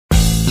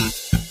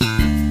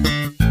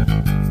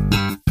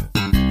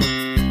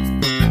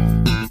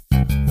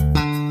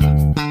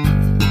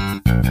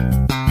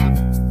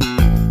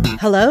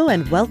Hello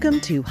and welcome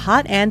to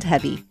Hot and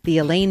Heavy, the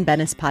Elaine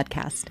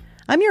podcast.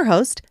 I'm your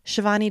host,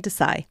 Shivani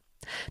Desai.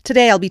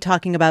 Today I'll be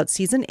talking about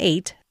Season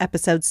 8,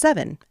 Episode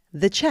 7,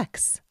 The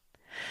Checks.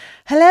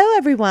 Hello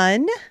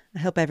everyone. I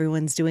hope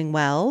everyone's doing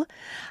well.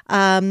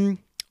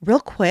 Real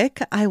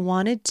quick, I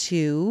wanted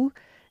to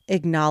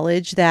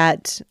acknowledge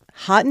that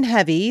Hot and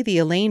Heavy, the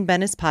Elaine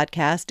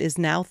podcast, is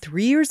now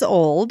 3 years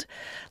old.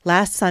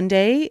 Last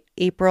Sunday,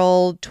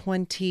 April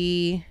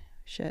 21st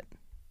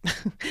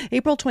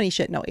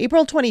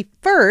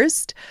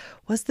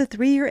was the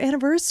 3-year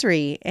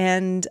anniversary.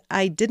 And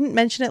I didn't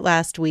mention it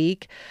last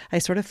week. I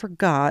sort of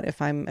forgot,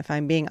 if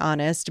I'm being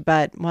honest.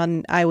 But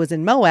when I was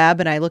in Moab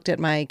and I looked at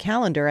my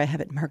calendar, I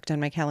have it marked on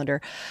my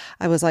calendar.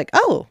 I was like,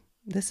 oh,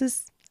 this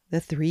is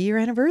the 3-year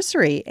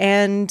anniversary.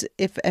 And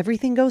if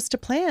everything goes to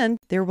plan,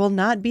 there will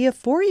not be a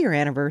 4-year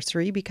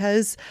anniversary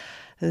because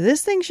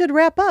this thing should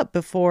wrap up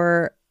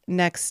before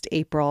next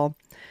April.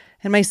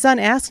 And my son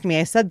asked me,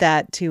 I said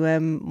that to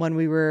him when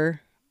we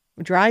were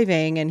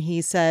driving, and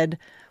he said,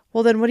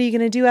 well, then what are you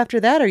going to do after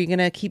that? Are you going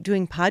to keep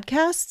doing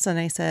podcasts? And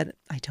I said,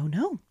 I don't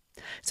know.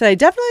 So I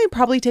definitely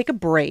probably take a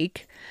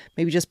break,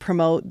 maybe just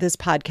promote this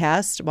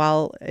podcast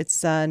while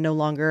it's no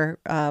longer,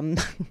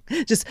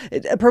 just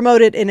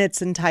promote it in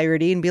its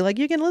entirety and be like,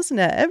 you can listen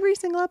to every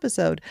single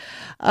episode.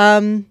 I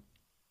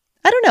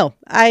don't know.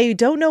 I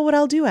don't know what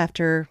I'll do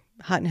after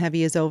Hot and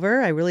Heavy is over.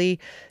 I really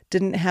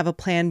didn't have a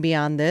plan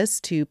beyond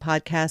this to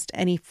podcast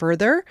any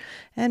further.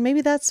 And maybe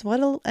that's what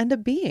it'll end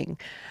up being.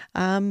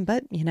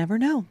 But you never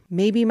know.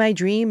 Maybe my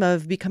dream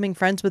of becoming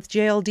friends with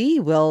JLD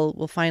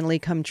will finally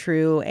come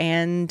true.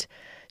 And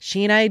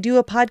she and I do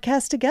a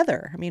podcast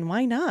together. I mean,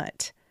 why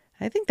not?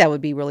 I think that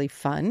would be really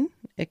fun,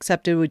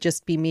 except it would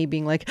just be me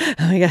being like, oh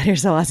my God, you're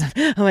so awesome.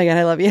 Oh my God,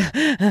 I love you.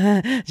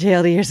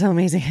 JLD, you're so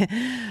amazing.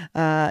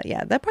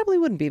 Yeah, that probably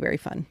wouldn't be very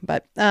fun.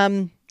 But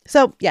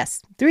so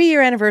yes,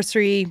 3-year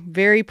anniversary.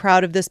 Very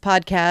proud of this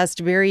podcast.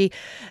 Very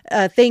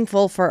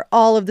thankful for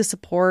all of the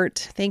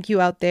support. Thank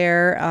you out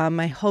there.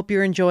 I hope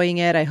you're enjoying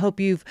it. I hope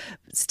you've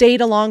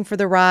stayed along for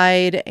the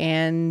ride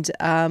and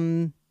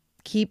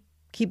keep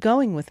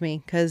going with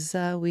me because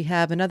we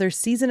have another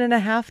season and a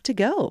half to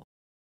go.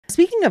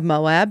 Speaking of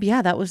Moab,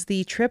 yeah, that was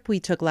the trip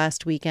we took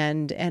last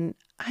weekend. And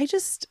I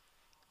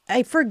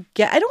don't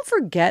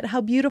forget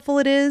how beautiful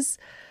it is,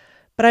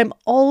 but I'm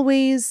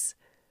always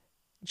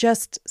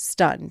just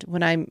stunned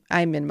when I'm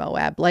in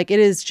Moab. Like, it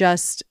is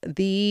just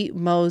the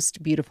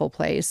most beautiful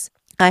place.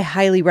 I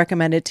highly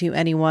recommend it to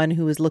anyone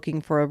who is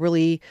looking for a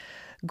really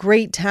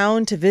great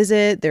town to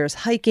visit. There's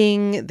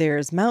hiking,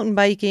 there's mountain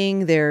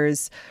biking,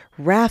 there's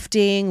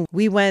rafting.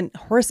 We went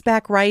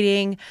horseback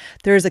riding.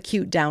 There's a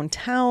cute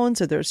downtown,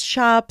 so there's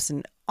shops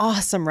and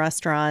awesome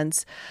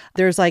restaurants.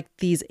 There's like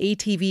these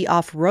ATV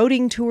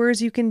off-roading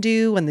tours you can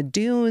do and the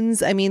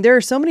dunes. I mean, there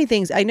are so many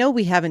things. I know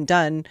we haven't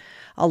done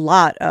a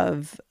lot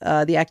of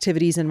the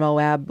activities in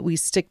Moab. We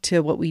stick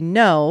to what we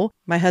know.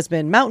 My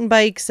husband mountain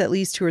bikes at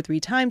least 2 or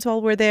 3 times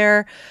while we're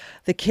there.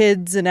 The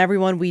kids and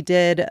everyone, we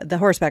did the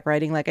horseback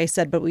riding, like I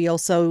said, but we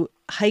also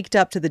hiked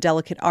up to the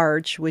Delicate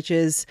Arch,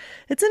 it's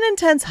an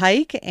intense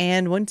hike.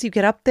 And once you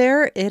get up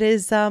there, it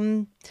is, it's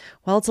a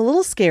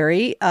little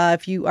scary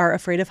if you are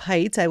afraid of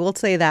heights. I will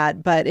say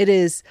that, but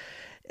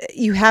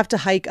you have to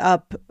hike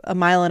up 1.5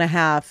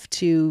 miles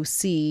to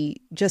see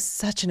just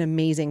such an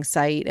amazing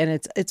sight. And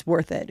it's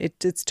worth it.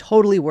 It's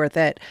totally worth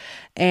it.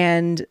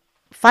 And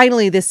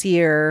finally this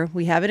year,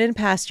 we haven't in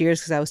past years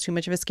because I was too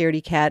much of a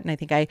scaredy cat. And I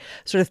think I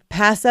sort of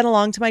passed that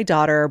along to my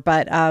daughter.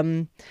 But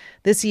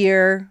this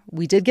year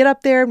we did get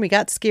up there and we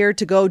got scared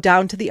to go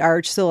down to the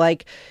arch. So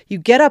like you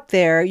get up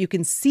there, you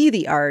can see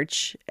the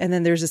arch. And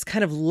then there's this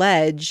kind of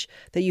ledge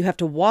that you have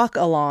to walk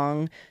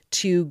along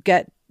to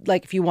get,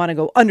 like, if you want to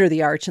go under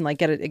the arch and like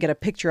get a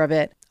picture of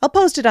it. I'll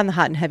post it on the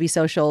Hot and Heavy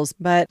socials,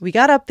 but we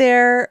got up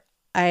there.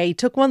 I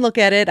took one look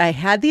at it. I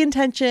had the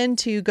intention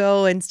to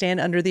go and stand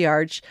under the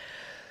arch,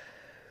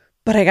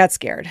 but I got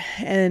scared.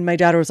 And my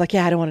daughter was like,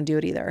 yeah, I don't want to do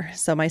it either.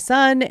 So my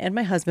son and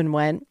my husband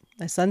went.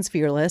 My son's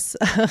fearless.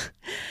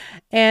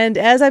 And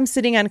as I'm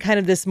sitting on kind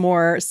of this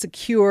more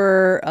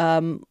secure,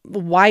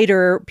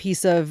 wider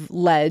piece of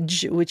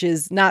ledge, which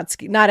is not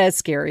as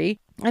scary,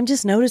 I'm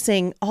just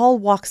noticing all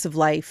walks of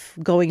life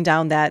going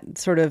down that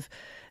sort of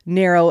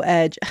narrow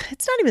edge.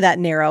 It's not even that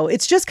narrow.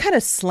 It's just kind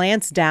of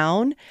slants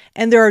down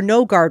and there are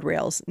no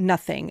guardrails,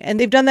 nothing. And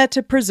they've done that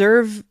to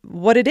preserve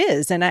what it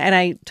is. And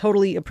I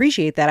totally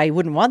appreciate that. I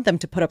wouldn't want them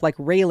to put up like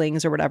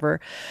railings or whatever.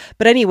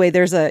 But anyway,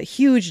 there's a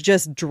huge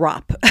just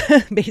drop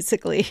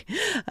basically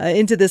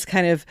into this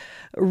kind of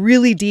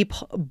really deep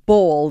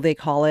bowl, they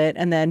call it.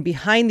 And then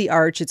behind the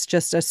arch, it's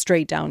just a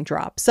straight down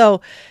drop.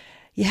 So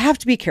you have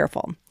to be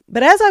careful.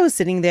 But as I was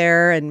sitting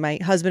there and my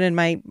husband and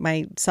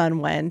my son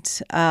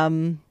went,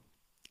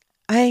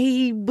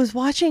 I was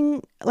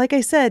watching, like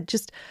I said,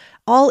 just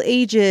all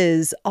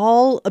ages,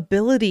 all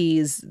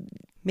abilities,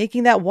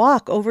 making that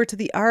walk over to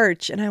the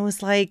arch. And I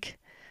was like,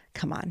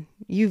 come on,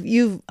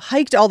 you've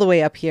hiked all the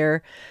way up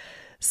here.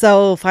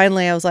 So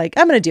finally I was like,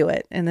 I'm going to do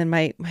it. And then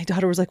my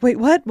daughter was like, wait,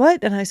 what?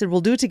 And I said,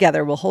 we'll do it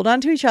together. We'll hold on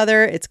to each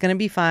other. It's going to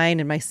be fine.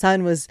 And my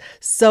son was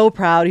so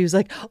proud. He was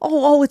like,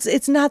 oh,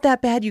 it's not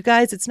that bad, you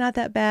guys. It's not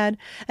that bad.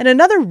 And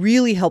another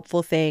really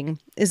helpful thing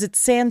is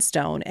it's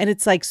sandstone and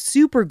it's like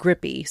super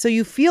grippy. So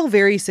you feel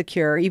very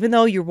secure, even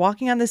though you're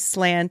walking on this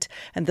slant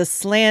and the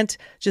slant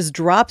just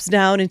drops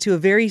down into a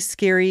very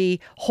scary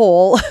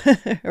hole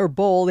or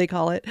bowl, they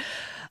call it.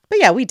 But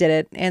yeah, we did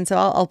it. And so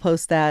I'll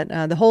post that.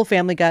 The whole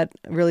family got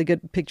really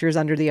good pictures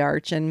under the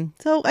arch. And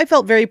so I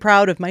felt very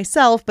proud of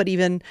myself, but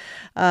even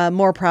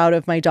more proud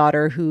of my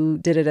daughter who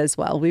did it as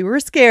well. We were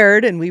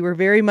scared and we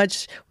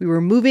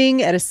were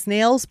moving at a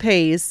snail's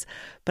pace.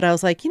 But I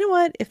was like, you know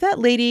what? If that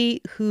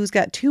lady who's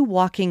got 2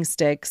 walking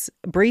sticks,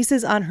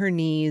 braces on her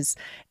knees,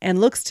 and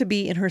looks to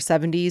be in her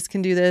 70s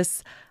can do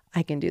this,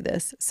 I can do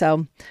this.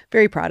 So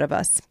very proud of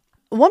us.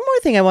 One more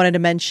thing I wanted to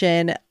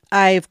mention.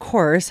 I, of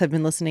course, have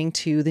been listening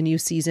to the new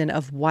season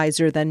of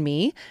Wiser Than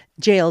Me,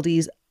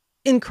 JLD's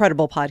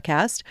incredible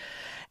podcast.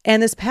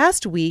 And this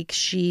past week,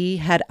 she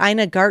had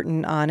Ina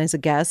Garten on as a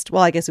guest.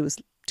 Well, I guess it was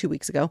 2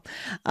 weeks ago.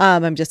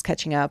 I'm just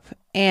catching up.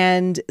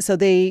 And so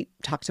they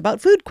talked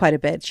about food quite a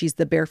bit. She's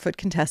the Barefoot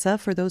Contessa,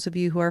 for those of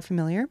you who are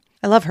familiar.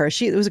 I love her.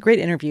 It was a great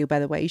interview, by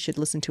the way. You should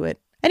listen to it.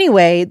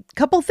 Anyway, a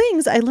couple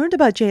things I learned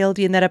about JLD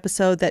in that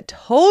episode that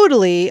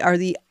totally are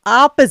the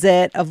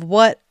opposite of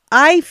what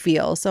I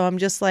feel. So I'm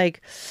just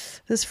like,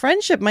 this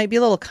friendship might be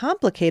a little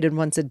complicated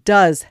once it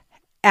does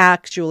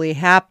actually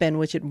happen,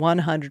 which it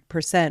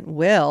 100%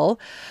 will.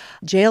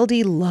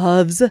 JLD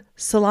loves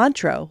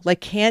cilantro,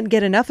 like can't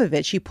get enough of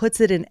it. She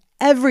puts it in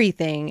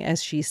everything,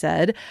 as she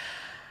said.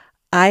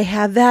 I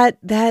have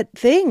that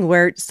thing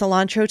where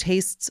cilantro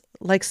tastes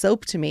like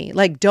soap to me.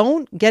 Like,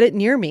 don't get it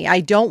near me. I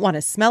don't want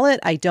to smell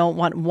it. I don't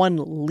want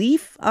one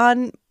leaf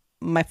on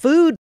my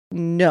food.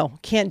 No,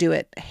 can't do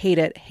it. Hate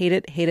it, hate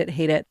it, hate it,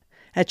 hate it.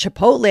 At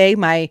Chipotle,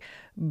 my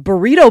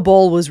burrito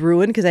bowl was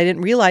ruined because I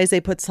didn't realize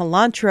they put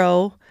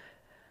cilantro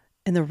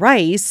in the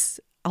rice,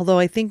 although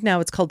I think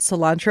now it's called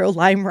cilantro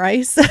lime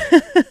rice.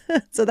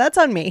 So that's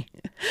on me.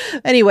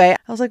 Anyway,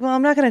 I was like, well,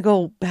 I'm not going to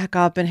go back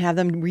up and have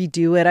them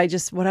redo it.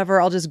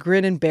 I'll just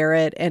grin and bear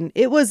it. And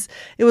it was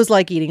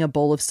like eating a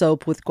bowl of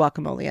soap with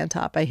guacamole on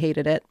top. I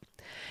hated it.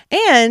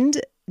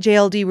 And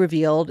JLD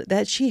revealed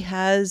that she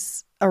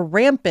has a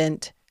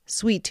rampant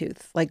sweet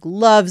tooth, like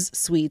loves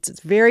sweets. It's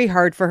very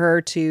hard for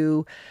her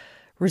to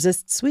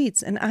resist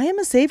sweets. And I am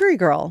a savory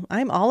girl.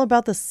 I'm all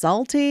about the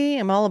salty.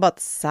 I'm all about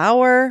the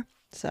sour.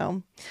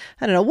 So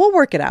I don't know. We'll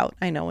work it out.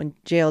 I know when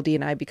JLD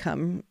and I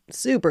become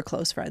super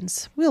close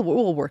friends,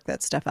 we'll work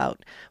that stuff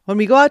out. When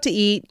we go out to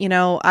eat,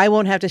 I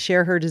won't have to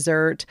share her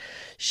dessert.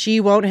 She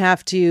won't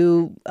have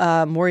to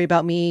worry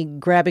about me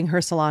grabbing her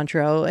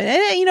cilantro. And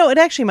it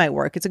actually might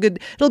work.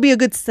 It'll be a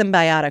good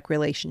symbiotic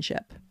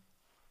relationship.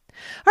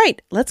 All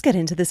right, let's get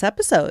into this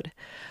episode.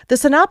 The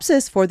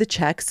synopsis for the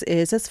checks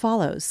is as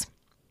follows.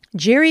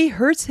 Jerry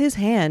hurts his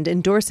hand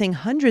endorsing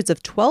hundreds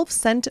of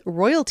 12-cent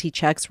royalty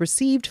checks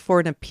received for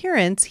an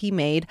appearance he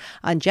made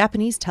on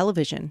Japanese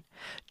television.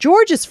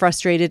 George is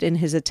frustrated in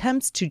his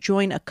attempts to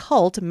join a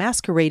cult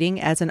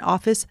masquerading as an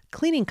office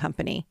cleaning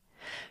company.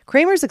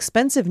 Kramer's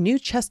expensive new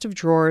chest of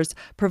drawers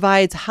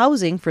provides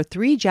housing for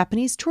 3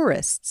 Japanese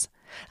tourists.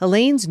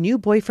 Elaine's new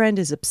boyfriend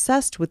is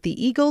obsessed with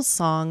the Eagles'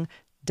 song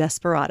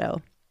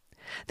Desperado.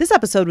 This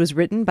episode was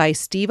written by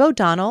Steve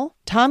O'Donnell,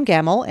 Tom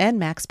Gamble, and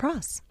Max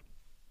Pross.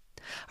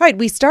 All right,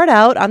 we start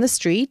out on the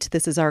street.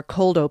 This is our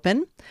cold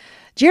open.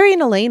 Jerry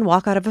and Elaine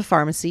walk out of a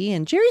pharmacy,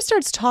 and Jerry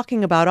starts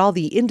talking about all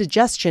the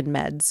indigestion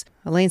meds.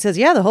 Elaine says,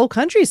 yeah, the whole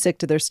country's sick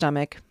to their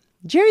stomach.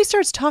 Jerry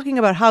starts talking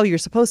about how you're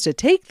supposed to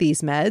take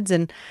these meds,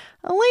 and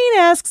Elaine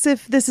asks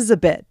if this is a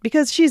bit,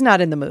 because she's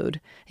not in the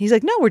mood. He's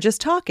like, no, we're just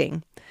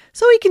talking.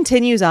 So he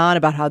continues on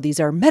about how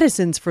these are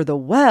medicines for the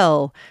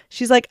well.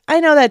 She's like, I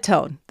know that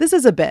tone. This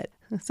is a bit.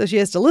 So she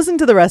has to listen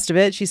to the rest of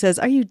it. She says,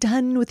 are you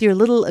done with your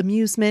little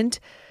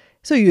amusement?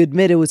 So you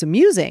admit it was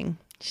amusing.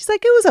 She's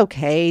like, it was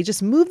okay.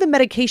 Just move the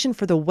medication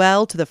for the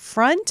well to the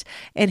front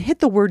and hit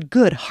the word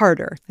good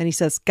harder. And he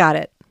says, got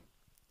it.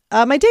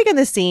 My take on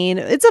this scene,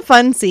 it's a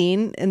fun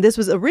scene. And this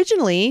was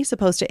originally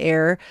supposed to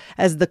air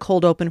as the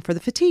cold open for the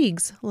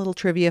Fatigues. A little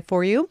trivia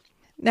for you.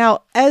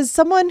 Now, as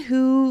someone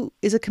who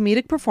is a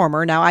comedic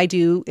performer, now I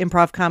do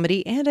improv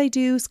comedy and I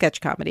do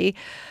sketch comedy.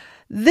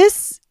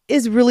 This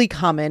is really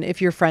common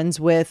if you're friends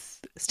with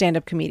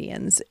stand-up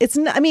comedians. It's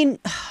not,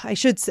 I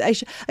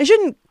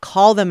shouldn't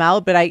call them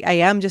out, but I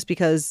am just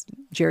because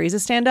Jerry's a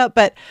stand-up,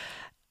 but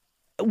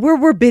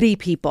we're bitty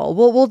people.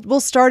 We'll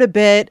start a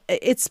bit.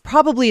 It's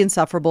probably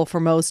insufferable for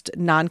most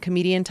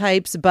non-comedian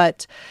types,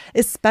 but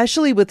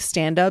especially with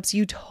stand-ups,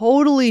 you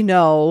totally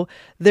know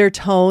their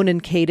tone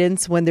and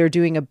cadence when they're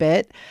doing a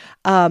bit.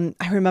 I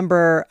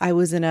remember I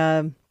was in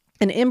an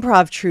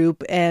improv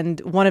troupe,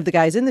 and one of the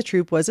guys in the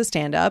troupe was a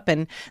stand-up,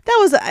 and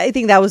I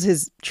think that was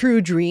his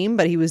true dream,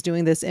 but he was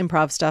doing this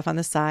improv stuff on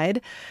the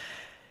side.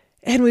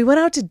 And we went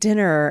out to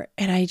dinner,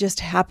 and I just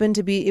happened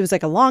to be, it was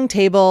like a long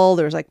table.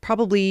 There was like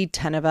probably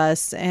 10 of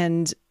us,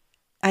 and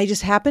I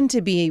just happened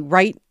to be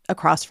right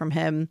across from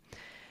him.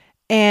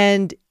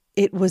 And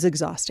it was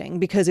exhausting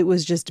because it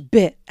was just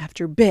bit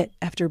after bit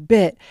after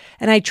bit.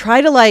 And I try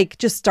to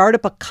just start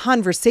up a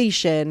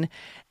conversation,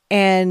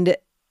 and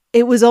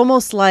it was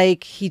almost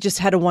like he just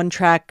had a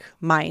one-track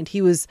mind.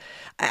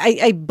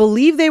 I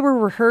believe they were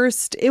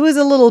rehearsed. It was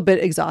a little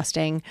bit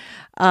exhausting.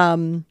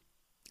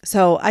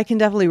 So I can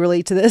definitely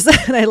relate to this.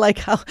 And I like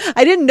how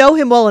I didn't know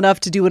him well enough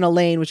to do an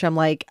Elaine, which I'm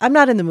like, I'm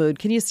not in the mood.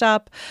 Can you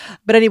stop?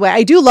 But anyway,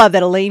 I do love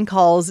that Elaine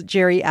calls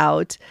Jerry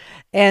out.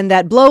 And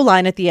that blow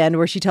line at the end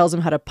where she tells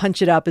him how to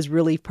punch it up is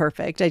really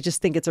perfect. I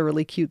just think it's a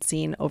really cute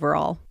scene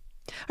overall.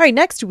 All right,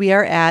 next we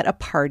are at a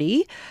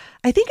party.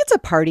 I think it's a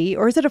party,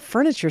 or is it a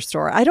furniture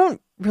store? I don't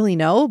really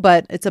know,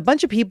 but it's a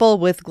bunch of people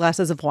with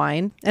glasses of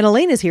wine. And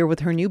Elaine is here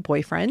with her new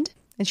boyfriend.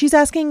 And she's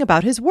asking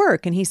about his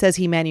work. And he says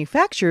he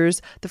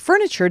manufactures the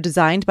furniture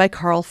designed by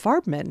Carl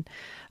Farbman.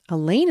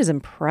 Elaine is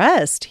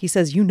impressed. He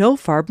says, "You know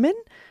Farbman?"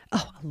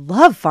 "Oh, I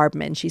love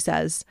Farbman," she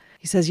says.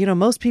 He says,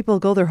 "Most people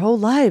go their whole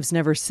lives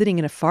never sitting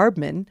in a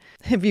Farbman,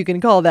 if you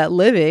can call that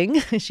living."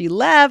 She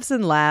laughs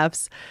and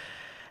laughs.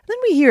 Then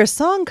we hear a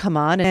song come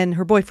on, and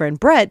her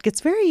boyfriend, Brett,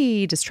 gets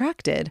very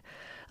distracted.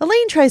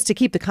 Elaine tries to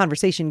keep the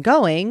conversation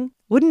going.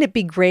 "Wouldn't it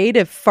be great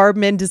if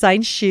Farbman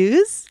designed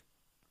shoes?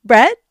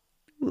 Brett,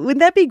 wouldn't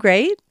that be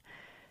great?"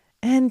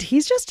 And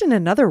he's just in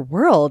another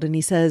world, and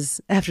he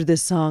says, "After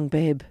this song,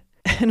 babe."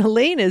 And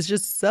Elaine is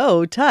just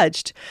so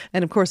touched.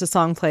 And of course, the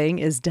song playing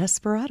is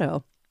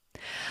Desperado.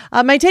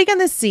 My take on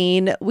this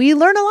scene, we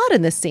learn a lot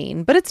in this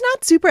scene, but it's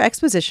not super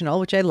expositional,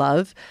 which I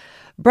love.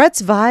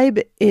 Brett's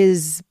vibe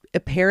is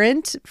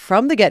apparent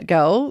from the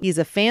get-go. He's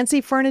a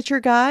fancy furniture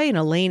guy, and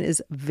Elaine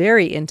is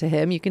very into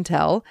him, you can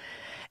tell.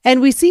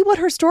 And we see what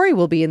her story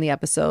will be in the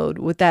episode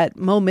with that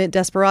moment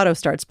Desperado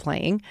starts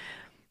playing.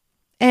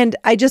 And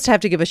I just have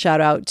to give a shout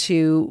out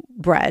to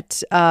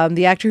Brett.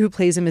 The actor who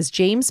plays him is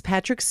James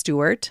Patrick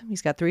Stuart.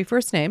 He's got 3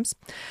 first names.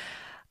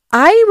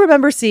 I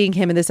remember seeing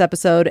him in this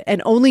episode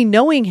and only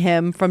knowing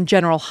him from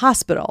General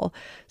Hospital.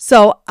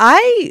 So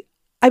I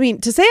mean,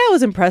 to say I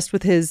was impressed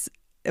with his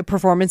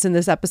performance in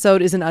this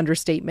episode is an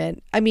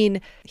understatement. I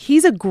mean,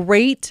 he's a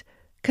great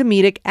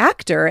comedic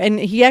actor, and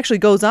he actually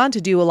goes on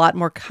to do a lot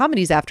more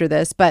comedies after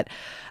this. But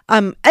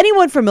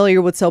anyone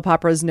familiar with soap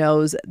operas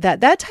knows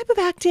that that type of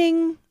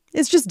acting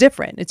is just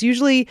different. It's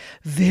usually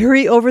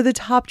very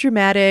over-the-top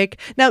dramatic.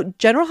 Now,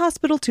 General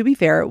Hospital, to be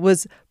fair,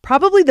 was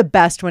probably the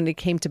best when it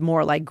came to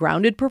more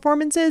grounded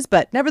performances,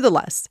 but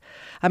nevertheless,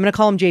 I'm going to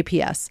call him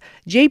JPS.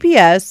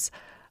 JPS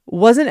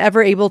wasn't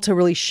ever able to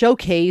really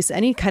showcase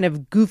any kind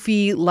of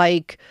goofy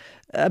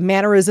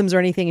mannerisms or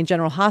anything in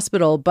General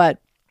Hospital, but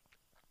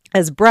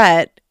as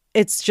Brett,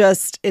 it's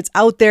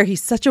out there.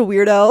 He's such a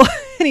weirdo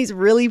and he's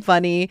really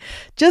funny.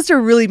 Just a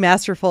really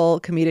masterful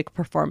comedic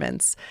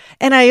performance.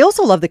 And I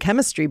also love the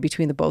chemistry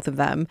between the both of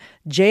them.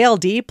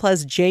 JLD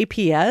plus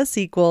JPS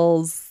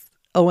equals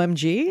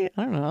OMG.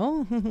 I don't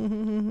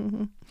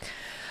know.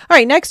 All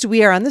right, next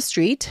we are on the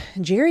street.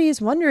 Jerry is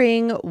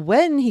wondering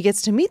when he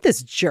gets to meet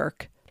this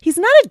jerk. He's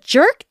not a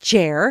jerk,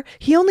 Jer.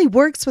 He only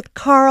works with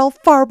Carl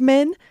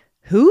Farbman.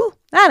 Who?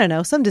 I don't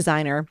know, some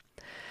designer.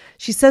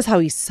 She says how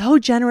he's so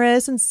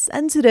generous and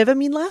sensitive. I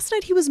mean, last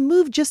night he was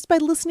moved just by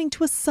listening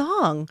to a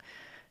song.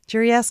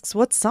 Jerry asks,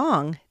 "What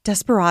song?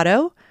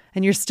 Desperado?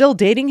 And you're still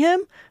dating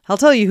him? I'll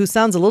tell you who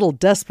sounds a little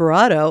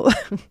desperado."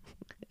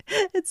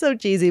 It's so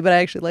cheesy, but I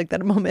actually like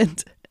that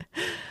moment.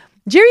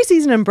 Jerry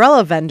sees an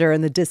umbrella vendor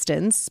in the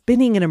distance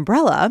spinning an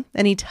umbrella,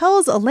 and he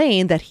tells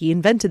Elaine that he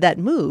invented that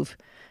move.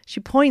 She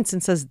points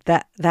and says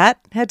that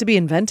had to be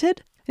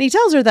invented? And he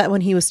tells her that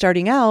when he was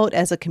starting out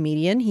as a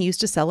comedian, he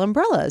used to sell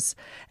umbrellas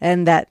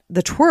and that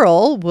the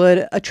twirl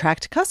would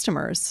attract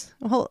customers.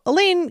 Well,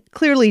 Elaine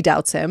clearly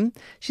doubts him.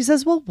 She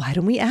says, "Well, why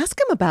don't we ask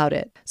him about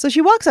it?" So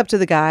she walks up to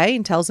the guy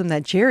and tells him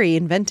that Jerry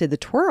invented the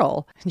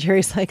twirl. And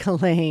Jerry's like,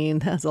 "Elaine,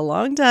 that's a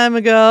long time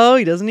ago.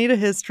 He doesn't need a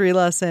history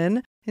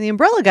lesson." And the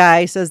umbrella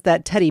guy says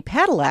that Teddy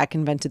Padillac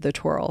invented the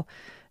twirl.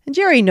 And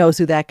Jerry knows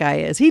who that guy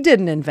is. He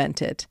didn't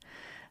invent it.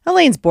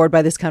 Elaine's bored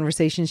by this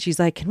conversation. She's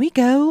like, "Can we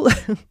go?"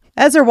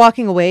 As they're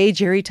walking away,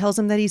 Jerry tells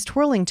him that he's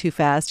twirling too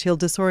fast. He'll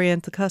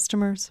disorient the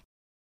customers.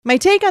 My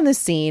take on this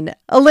scene,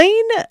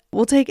 Elaine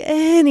will take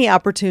any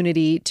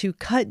opportunity to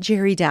cut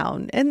Jerry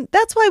down. And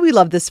that's why we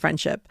love this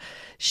friendship.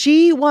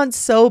 She wants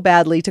so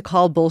badly to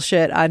call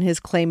bullshit on his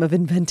claim of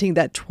inventing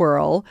that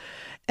twirl.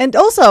 And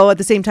also, at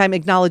the same time,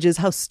 acknowledges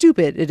how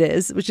stupid it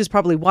is, which is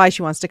probably why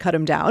she wants to cut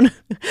him down.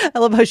 I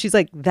love how she's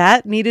like,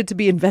 that needed to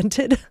be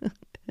invented.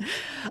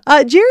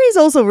 Jerry's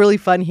also really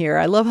fun here.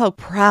 I love how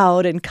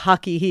proud and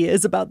cocky he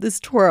is about this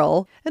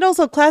twirl. And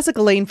also classic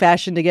Elaine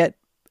fashion to get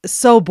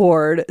so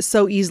bored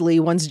so easily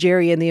once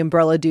Jerry and the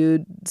umbrella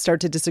dude start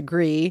to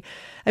disagree.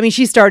 I mean,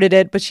 she started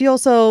it, but she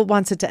also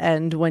wants it to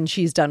end when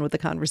she's done with the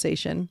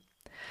conversation.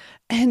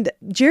 And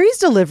Jerry's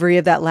delivery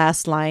of that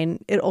last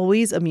line, it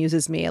always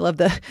amuses me. I love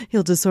the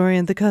he'll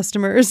disorient the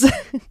customers.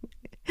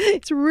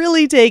 It's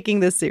really taking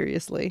this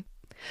seriously.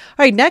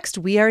 All right, next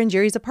we are in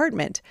Jerry's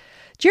apartment.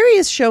 Jerry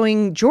is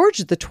showing George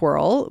the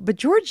twirl, but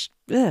George,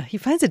 he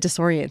finds it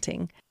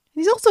disorienting.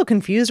 He's also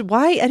confused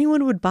why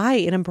anyone would buy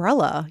an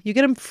umbrella. You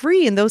get them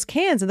free in those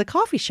cans in the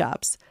coffee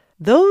shops.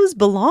 Those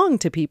belong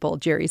to people,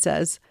 Jerry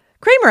says.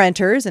 Kramer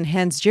enters and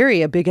hands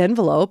Jerry a big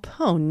envelope.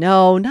 Oh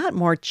no, not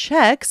more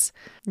checks.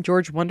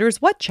 George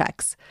wonders what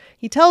checks.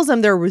 He tells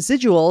him they're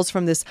residuals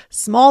from this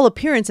small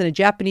appearance in a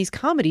Japanese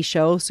comedy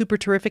show, Super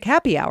Terrific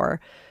Happy Hour.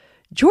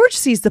 George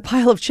sees the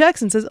pile of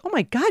checks and says, "Oh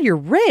my God, you're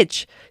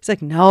rich." He's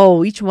like,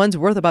 "No, each one's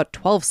worth about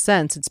 12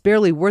 cents. It's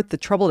barely worth the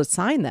trouble to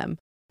sign them."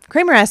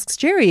 Kramer asks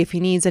Jerry if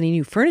he needs any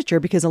new furniture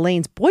because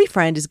Elaine's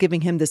boyfriend is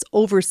giving him this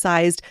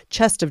oversized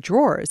chest of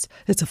drawers.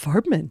 It's a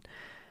Farbman.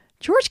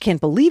 George can't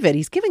believe it.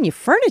 He's giving you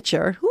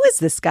furniture. Who is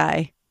this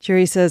guy?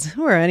 Jerry says,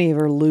 "Who are any of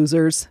her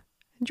losers?"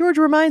 George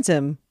reminds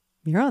him,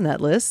 "You're on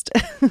that list."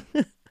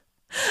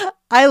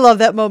 I love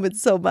that moment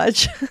so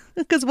much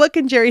because what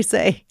can Jerry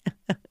say?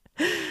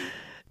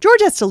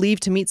 George has to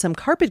leave to meet some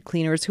carpet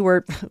cleaners who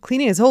are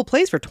cleaning his whole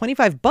place for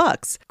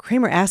 $25.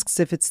 Kramer asks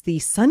if it's the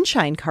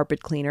Sunshine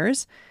Carpet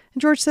Cleaners.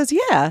 And George says,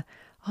 yeah.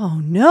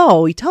 Oh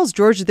no, he tells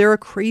George they're a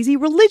crazy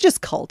religious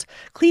cult.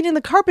 Cleaning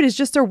the carpet is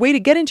just their way to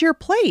get into your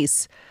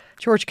place.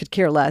 George could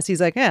care less. He's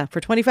like, yeah,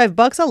 for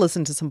 $25, I'll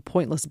listen to some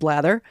pointless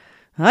blather.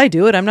 I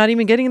do it. I'm not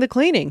even getting the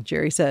cleaning,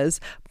 Jerry says.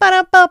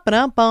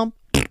 Ba-dum-bum-ba-dum-bum.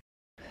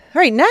 All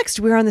right,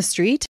 next we're on the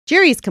street.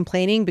 Jerry's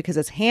complaining because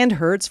his hand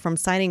hurts from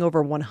signing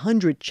over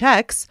 100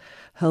 checks.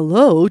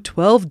 Hello,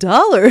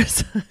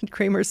 $12.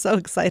 Kramer's so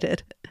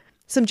excited.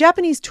 Some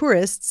Japanese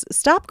tourists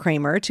stop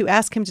Kramer to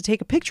ask him to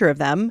take a picture of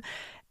them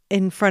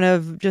in front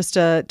of just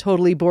a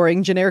totally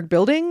boring generic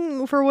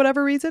building for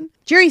whatever reason.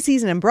 Jerry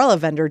sees an umbrella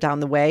vendor down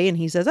the way and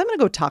he says, I'm going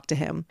to go talk to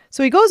him.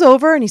 So he goes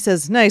over and he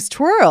says, nice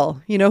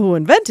twirl. You know who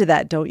invented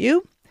that, don't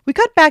you? We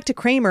cut back to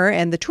Kramer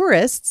and the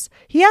tourists.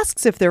 He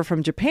asks if they're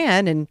from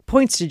Japan and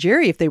points to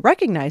Jerry if they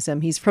recognize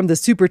him. He's from the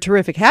Super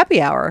Terrific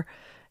Happy Hour.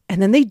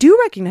 And then they do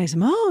recognize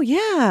him. Oh,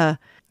 yeah.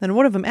 Then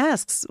one of them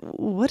asks,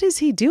 what is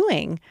he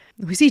doing?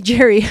 We see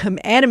Jerry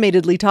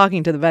animatedly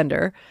talking to the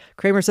vendor.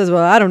 Kramer says,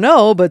 well, I don't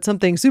know, but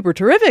something super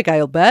terrific,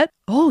 I'll bet.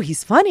 Oh,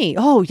 he's funny.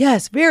 Oh,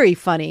 yes, very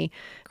funny.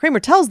 Kramer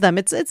tells them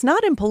it's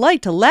not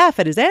impolite to laugh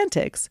at his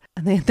antics.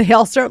 And they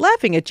all start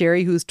laughing at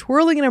Jerry, who's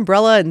twirling an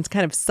umbrella and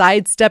kind of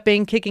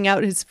sidestepping, kicking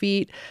out his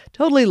feet,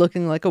 totally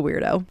looking like a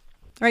weirdo. All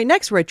right,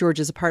 next we're at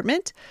George's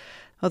apartment.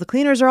 Well, the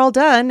cleaners are all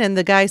done, and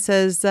the guy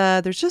says,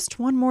 there's just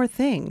one more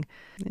thing.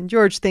 And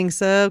George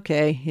thinks,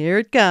 okay, here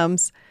it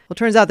comes. Well,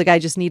 turns out the guy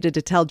just needed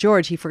to tell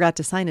George he forgot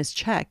to sign his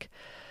check.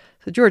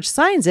 So George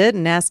signs it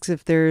and asks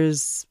if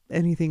there's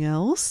anything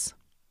else.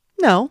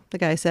 No, the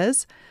guy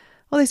says.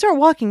 Well, they start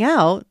walking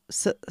out.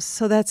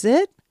 So that's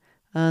it?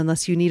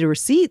 Unless you need a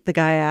receipt, the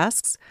guy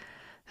asks.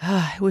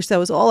 I wish that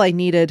was all I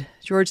needed.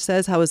 George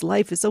says how his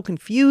life is so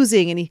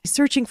confusing and he's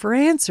searching for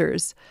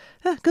answers.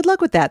 Good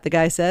luck with that, the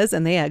guy says,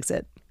 and they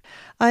exit.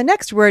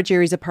 Next, we're at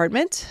Jerry's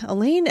apartment.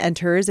 Elaine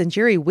enters and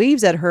Jerry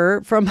waves at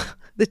her from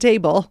the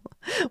table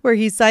where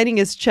he's signing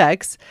his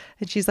checks.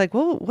 And she's like,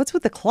 well, what's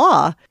with the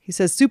claw? He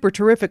says, super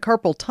terrific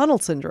carpal tunnel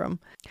syndrome.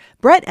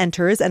 Brett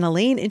enters and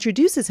Elaine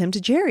introduces him to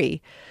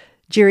Jerry.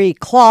 Jerry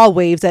claw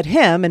waves at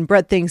him and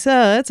Brett thinks,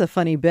 that's a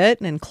funny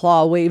bit. And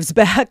claw waves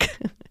back.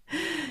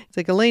 It's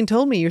like, Elaine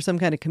told me you're some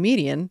kind of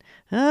comedian.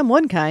 I'm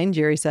one kind,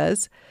 Jerry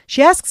says.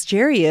 She asks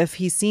Jerry if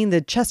he's seen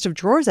the chest of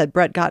drawers that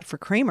Brett got for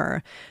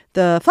Kramer.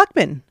 The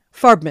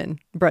Farbman,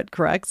 Brett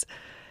corrects.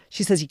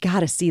 She says, you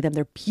gotta see them.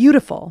 They're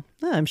beautiful.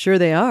 I'm sure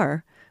they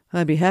are.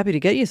 I'd be happy to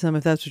get you some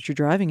if that's what you're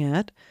driving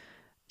at.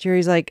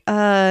 Jerry's like,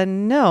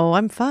 no,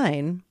 I'm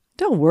fine.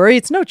 Don't worry,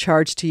 it's no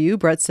charge to you,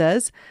 Brett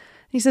says.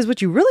 He says,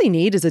 what you really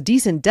need is a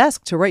decent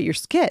desk to write your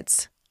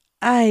skits.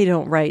 I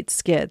don't write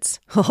skits.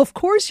 Of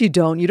course you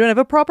don't. You don't have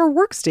a proper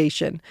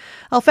workstation.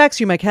 I'll fax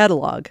you my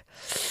catalog.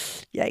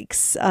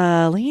 Yikes.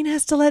 Elaine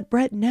has to let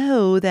Brett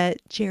know that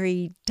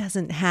Jerry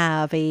doesn't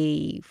have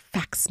a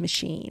fax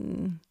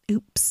machine.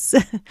 Oops.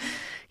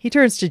 He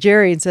turns to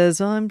Jerry and says,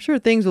 well, I'm sure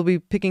things will be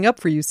picking up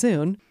for you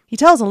soon. He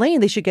tells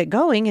Elaine they should get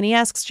going and he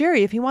asks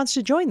Jerry if he wants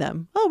to join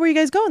them. Oh, where are you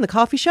guys going? The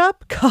coffee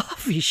shop?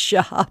 Coffee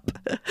shop.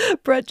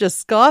 Brett just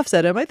scoffs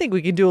at him. I think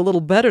we can do a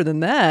little better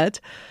than that.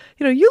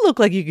 You know, you look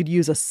like you could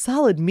use a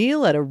solid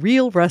meal at a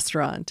real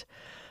restaurant.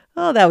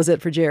 Oh, that was it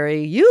for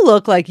Jerry. You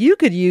look like you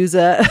could use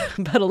a...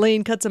 But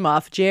Elaine cuts him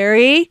off.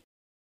 Jerry?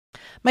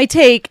 My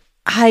take,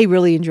 I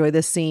really enjoy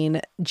this scene.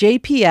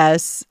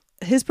 JPS,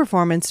 his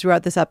performance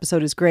throughout this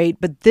episode is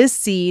great, but this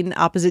scene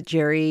opposite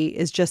Jerry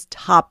is just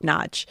top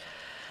notch.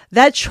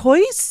 That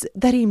choice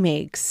that he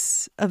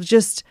makes of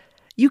just...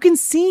 You can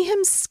see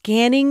him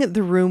scanning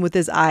the room with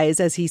his eyes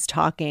as he's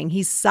talking.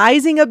 He's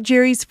sizing up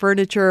Jerry's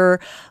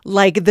furniture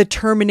like the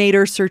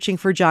Terminator searching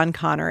for John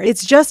Connor.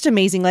 It's just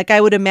amazing. Like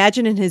I would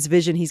imagine in his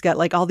vision, he's got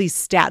like all these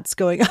stats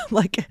going up,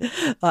 like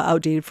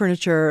outdated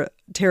furniture,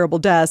 terrible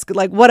desk,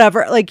 like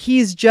whatever. Like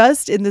he's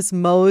just in this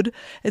mode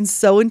and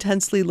so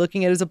intensely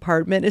looking at his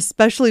apartment,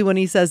 especially when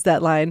he says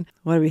that line,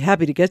 well, I'd be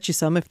happy to get you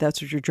some if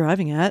that's what you're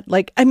driving at.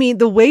 Like, I mean,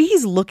 the way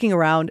he's looking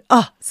around,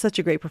 such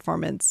a great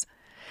performance.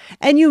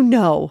 And you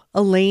know,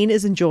 Elaine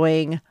is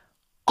enjoying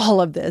all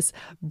of this.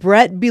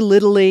 Brett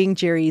belittling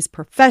Jerry's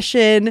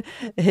profession,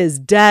 his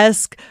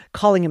desk,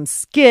 calling him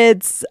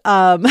skits,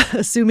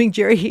 assuming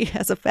Jerry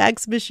has a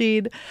fax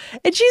machine.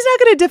 And she's not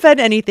going to defend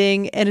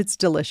anything, and it's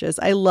delicious.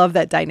 I love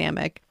that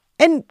dynamic.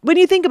 And when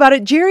you think about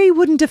it, Jerry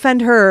wouldn't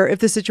defend her if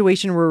the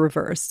situation were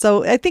reversed.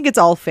 So I think it's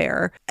all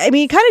fair. I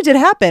mean, it kind of did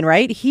happen,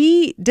 right?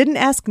 He didn't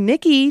ask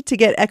Nikki to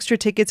get extra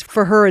tickets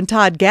for her and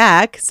Todd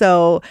Gack.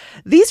 So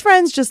these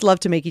friends just love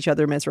to make each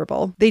other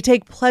miserable. They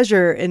take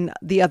pleasure in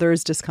the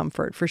other's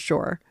discomfort, for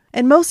sure.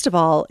 And most of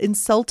all,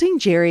 insulting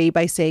Jerry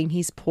by saying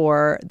he's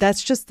poor,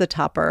 that's just the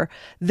topper.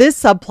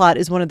 This subplot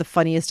is one of the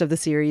funniest of the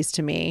series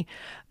to me.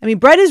 I mean,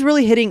 Brett is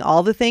really hitting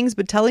all the things,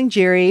 but telling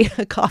Jerry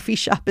a coffee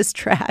shop is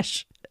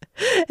trash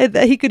and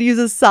that he could use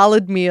a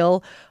solid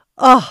meal.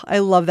 Oh, I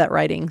love that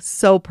writing.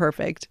 So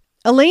perfect.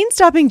 Elaine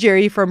stopping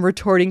Jerry from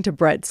retorting to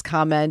Brett's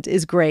comment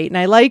is great. And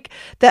I like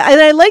that.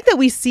 And I like that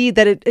we see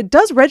that it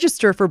does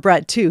register for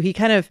Brett too. He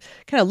kind of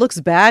looks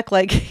back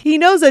like he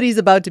knows that he's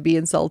about to be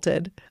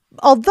insulted.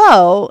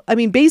 Although, I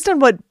mean, based on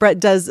what Brett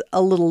does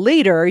a little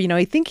later,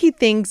 I think he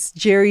thinks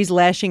Jerry's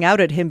lashing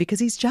out at him because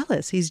he's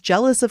jealous. He's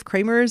jealous of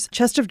Kramer's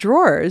chest of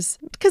drawers.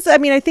 Because, I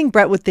mean, I think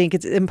Brett would think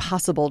it's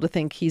impossible to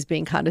think he's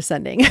being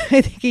condescending.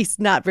 I think he's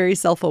not very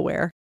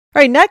self-aware.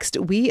 All right, next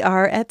we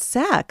are at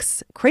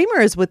Saks.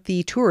 Kramer is with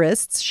the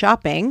tourists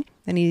shopping,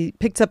 and he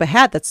picks up a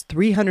hat that's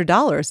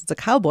 $300. It's a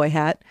cowboy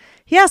hat.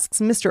 He asks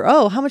Mr.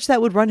 O how much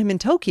that would run him in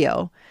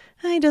Tokyo.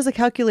 He does a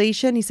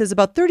calculation. He says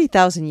about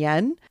 30,000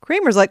 yen.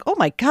 Kramer's like, oh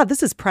my God,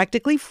 this is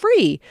practically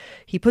free.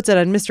 He puts it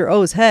on Mr.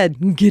 O's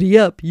head. Giddy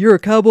up, you're a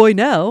cowboy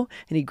now.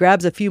 And he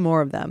grabs a few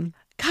more of them.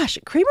 Gosh,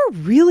 Kramer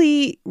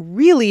really,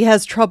 really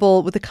has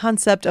trouble with the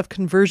concept of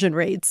conversion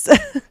rates.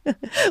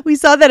 We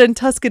saw that in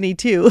Tuscany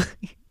too.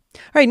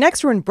 All right,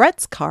 next we're in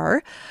Brett's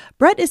car.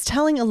 Brett is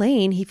telling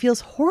Elaine he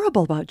feels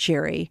horrible about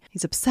Jerry.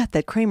 He's upset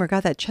that Kramer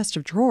got that chest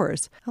of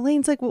drawers.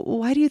 Elaine's like, well,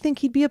 why do you think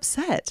he'd be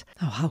upset?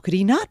 Oh, how could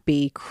he not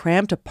be?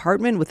 Cramped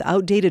apartment with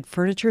outdated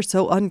furniture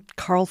so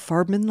un-Carl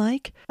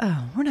Farbman-like?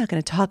 Oh, we're not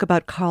going to talk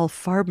about Carl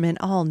Farbman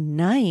all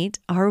night,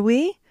 are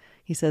we?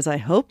 He says, I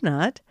hope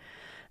not.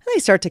 And they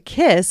start to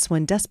kiss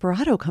when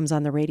Desperado comes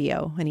on the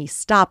radio, and he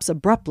stops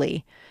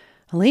abruptly.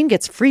 Elaine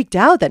gets freaked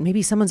out that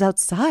maybe someone's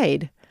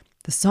outside.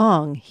 The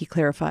song, he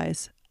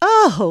clarifies.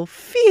 Oh,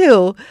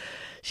 phew.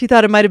 She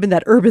thought it might have been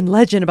that urban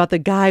legend about the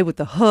guy with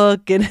the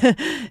hook. And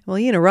well,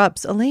 he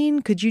interrupts.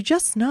 Elaine, could you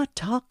just not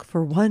talk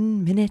for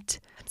 1 minute?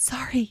 I'm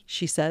sorry,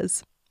 she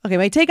says. Okay,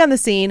 my take on the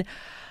scene.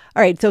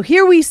 All right, so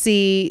here we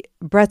see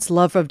Brett's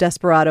love of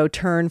Desperado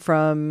turn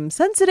from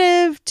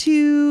sensitive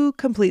to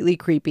completely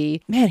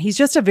creepy. Man, he's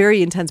just a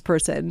very intense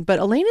person, but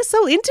Elaine is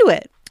so into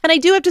it. And I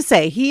do have to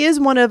say, he is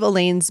one of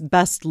Elaine's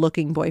best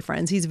looking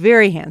boyfriends. He's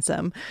very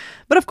handsome.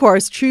 But of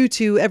course, true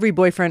to every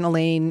boyfriend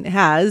Elaine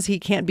has, he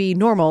can't be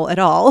normal at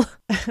all.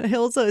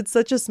 Also, it's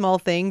such a small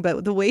thing,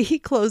 but the way he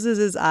closes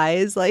his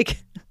eyes,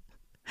 like,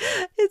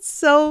 it's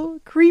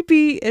so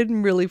creepy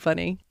and really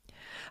funny.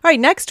 All right,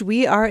 next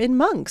we are in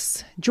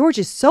Monk's. George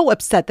is so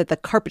upset that the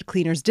carpet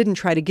cleaners didn't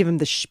try to give him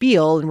the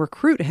spiel and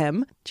recruit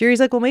him. Jerry's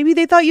like, well, maybe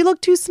they thought you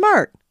looked too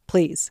smart.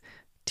 Please.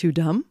 Too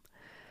dumb?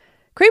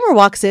 Kramer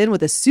walks in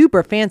with a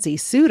super fancy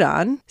suit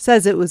on,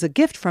 says it was a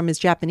gift from his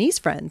Japanese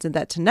friends and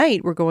that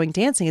tonight we're going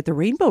dancing at the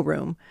Rainbow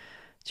Room.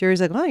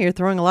 Jerry's like, well, you're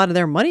throwing a lot of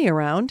their money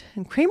around.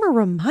 And Kramer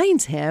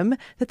reminds him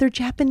that they're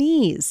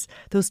Japanese.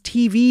 Those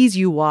TVs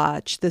you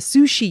watch, the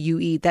sushi you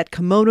eat, that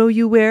kimono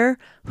you wear.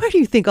 Where do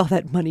you think all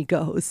that money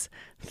goes?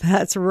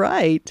 That's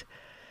right.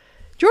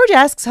 George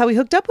asks how he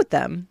hooked up with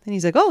them. And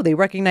he's like, oh, they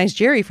recognized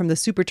Jerry from the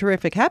Super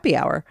Terrific Happy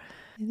Hour.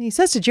 And he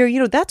says to Jerry,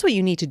 that's what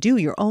you need to do,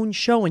 your own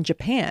show in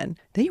Japan.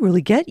 They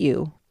really get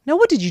you. Now,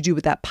 what did you do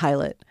with that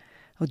pilot?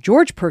 Well,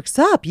 George perks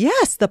up.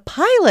 Yes, the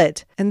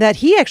pilot. And that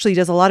he actually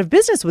does a lot of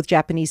business with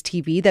Japanese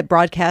TV that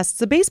broadcasts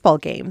the baseball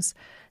games.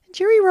 And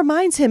Jerry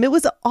reminds him it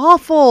was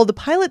awful. The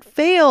pilot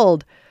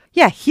failed.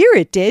 Yeah, here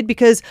it did,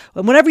 because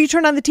whenever you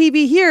turn on the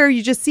TV here,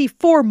 you just see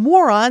 4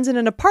 morons in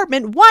an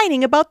apartment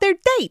whining about their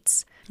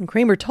dates. And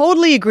Kramer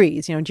totally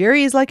agrees.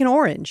 Jerry is like an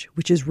orange,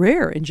 which is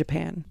rare in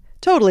Japan.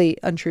 Totally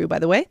untrue, by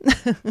the way.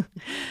 All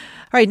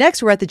right,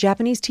 next we're at the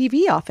Japanese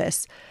TV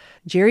office.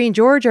 Jerry and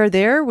George are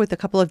there with a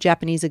couple of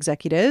Japanese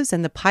executives,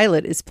 and the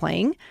pilot is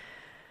playing.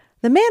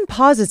 The man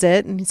pauses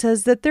it and he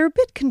says that they're a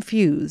bit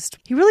confused.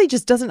 He really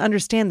just doesn't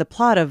understand the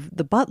plot of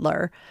The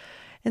Butler.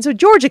 And so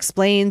George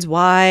explains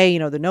why,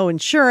 the no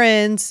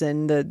insurance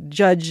and the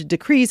judge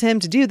decrees him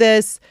to do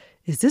this.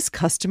 Is this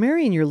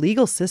customary in your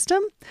legal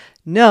system?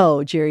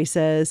 No, Jerry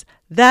says.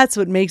 That's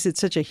what makes it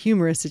such a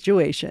humorous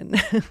situation.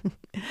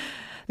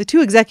 The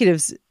 2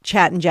 executives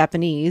chat in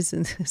Japanese.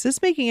 And is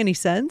this making any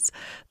sense?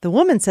 The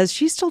woman says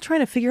she's still trying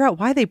to figure out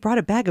why they brought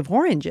a bag of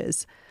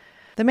oranges.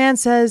 The man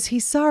says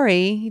he's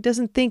sorry. He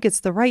doesn't think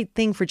it's the right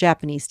thing for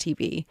Japanese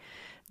TV.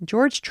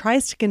 George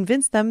tries to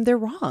convince them they're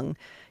wrong.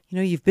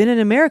 You've been in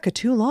America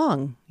too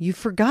long. You've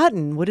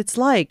forgotten what it's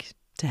like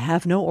to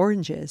have no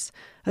oranges.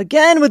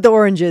 Again with the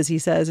oranges, he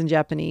says in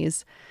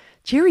Japanese.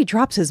 Jerry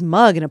drops his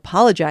mug and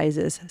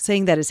apologizes,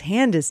 saying that his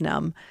hand is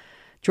numb.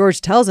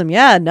 George tells him,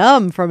 yeah,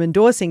 numb from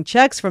endorsing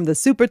checks from the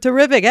super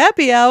terrific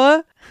happy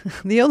hour.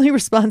 The only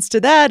response to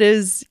that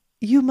is,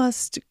 you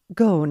must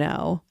go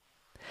now.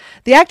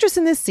 The actress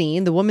in this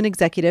scene, the woman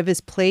executive,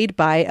 is played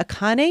by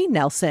Akane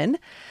Nelson.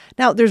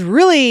 Now, there's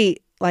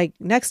really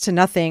next to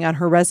nothing on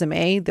her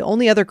resume. The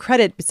only other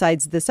credit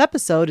besides this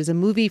episode is a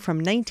movie from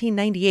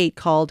 1998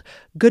 called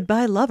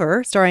Goodbye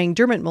Lover, starring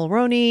Dermot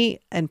Mulroney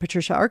and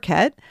Patricia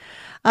Arquette.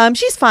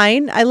 She's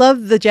fine. I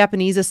love the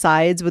Japanese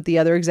asides with the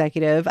other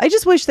executive. I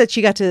just wish that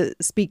she got to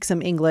speak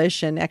some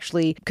English and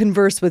actually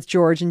converse with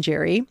George and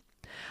Jerry.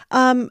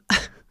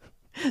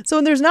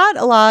 So there's not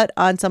a lot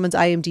on someone's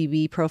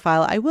IMDb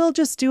profile. I will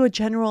just do a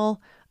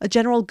general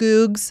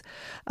Googs.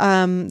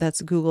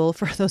 That's Google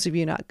for those of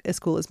you not as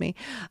cool as me.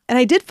 And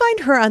I did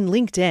find her on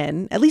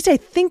LinkedIn. At least I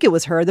think it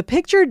was her. The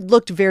picture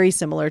looked very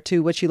similar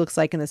to what she looks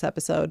like in this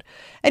episode.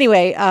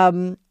 Anyway,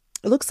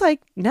 it looks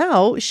like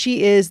now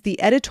she is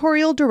the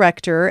editorial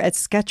director at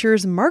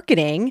Skechers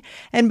Marketing.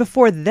 And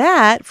before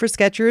that, for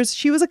Skechers,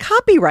 she was a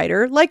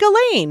copywriter like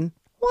Elaine.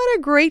 What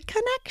a great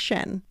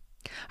connection.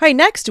 All right,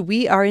 next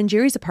we are in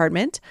Jerry's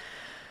apartment.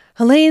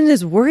 Elaine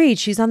is worried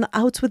she's on the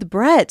outs with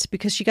Brett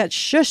because she got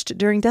shushed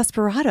during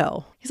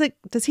Desperado. He's like,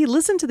 does he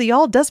listen to the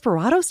all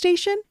Desperado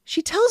station?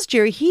 She tells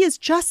Jerry he is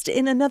just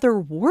in another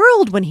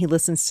world when he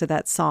listens to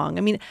that song.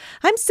 I mean,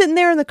 I'm sitting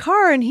there in the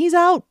car and he's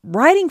out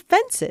riding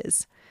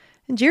fences.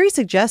 And Jerry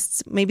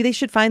suggests maybe they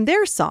should find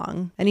their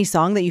song. Any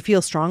song that you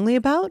feel strongly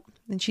about?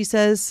 And she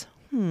says,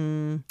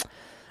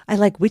 I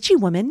like Witchy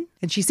Woman.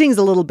 And she sings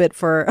a little bit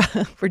for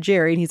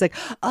Jerry. And he's like,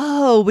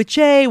 oh,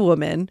 Witchy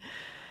Woman.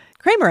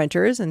 Kramer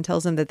enters and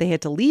tells him that they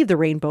had to leave the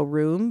Rainbow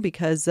Room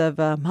because of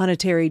a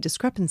monetary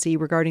discrepancy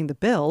regarding the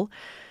bill.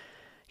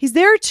 He's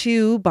there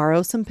to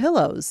borrow some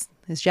pillows.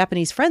 His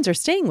Japanese friends are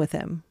staying with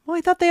him. Oh,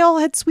 I thought they all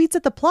had suites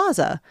at the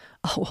plaza.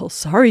 Oh, well,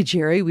 sorry,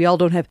 Jerry. We all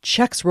don't have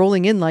checks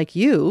rolling in like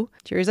you.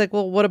 Jerry's like,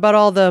 well, what about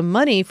all the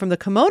money from the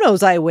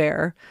kimonos I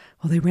wear?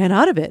 Well, they ran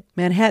out of it.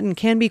 Manhattan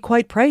can be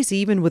quite pricey,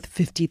 even with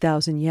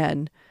 50,000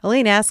 yen.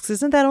 Elaine asks,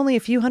 isn't that only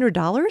a few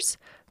 $100s?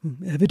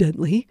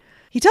 Evidently.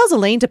 He tells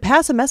Elaine to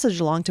pass a message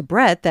along to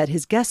Brett that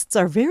his guests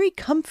are very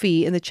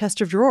comfy in the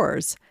chest of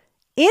drawers.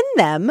 In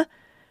them?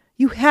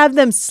 You have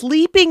them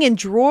sleeping in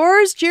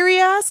drawers? Jerry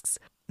asks.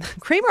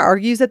 Kramer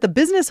argues that the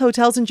business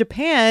hotels in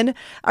Japan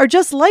are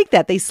just like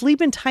that. They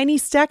sleep in tiny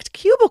stacked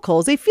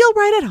cubicles. They feel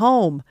right at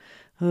home.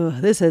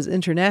 This has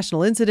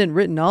international incident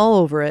written all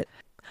over it.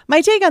 My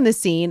take on this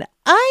scene,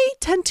 I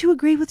tend to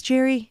agree with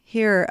Jerry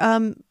here.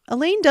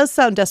 Elaine does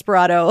sound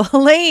desperado.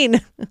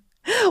 Elaine,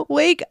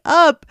 wake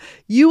up.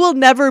 You will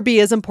never be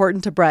as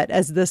important to Brett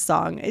as this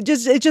song. It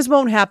just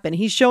won't happen.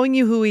 He's showing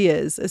you who he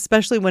is,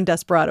 especially when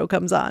Desperado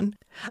comes on.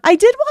 I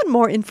did want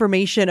more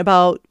information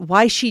about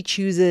why she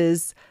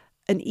chooses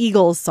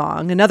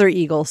another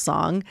Eagles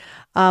song.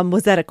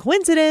 Was that a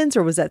coincidence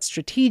or was that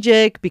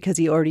strategic because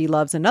he already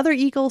loves another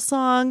Eagles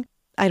song?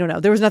 I don't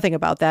know. There was nothing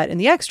about that in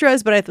the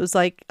extras, but I was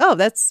like, oh,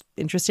 that's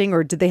interesting.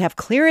 Or did they have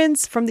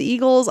clearance from the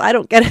Eagles? I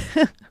don't get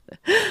it.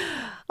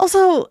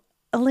 Also,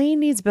 Elaine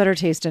needs better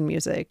taste in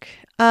music.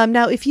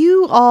 Now, if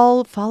you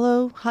all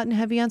follow Hot and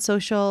Heavy on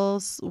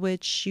socials,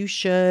 which you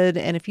should,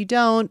 and if you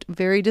don't,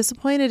 very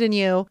disappointed in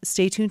you,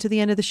 stay tuned to the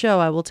end of the show.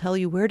 I will tell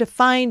you where to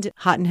find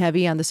Hot and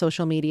Heavy on the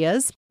social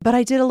medias. But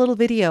I did a little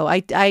video.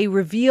 I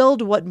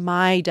revealed what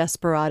my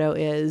Desperado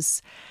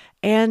is,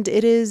 and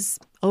it is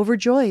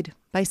Overjoyed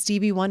by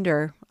Stevie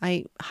Wonder.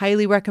 I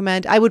highly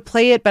recommend. I would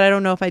play it, but I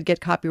don't know if I'd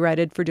get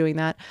copyrighted for doing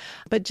that.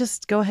 But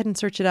just go ahead and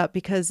search it up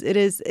because it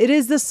is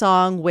the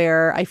song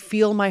where I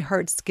feel my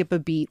heart skip a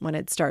beat when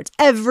it starts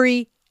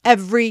every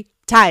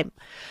time.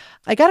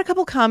 I got a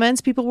couple comments.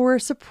 People were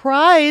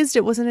surprised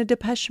it wasn't a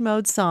Depeche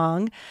Mode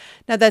song.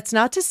 Now, that's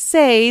not to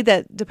say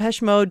that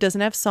Depeche Mode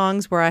doesn't have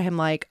songs where I am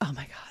like, oh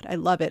my God, I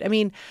love it. I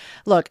mean,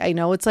 look, I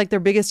know it's like their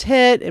biggest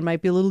hit. It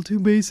might be a little too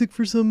basic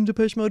for some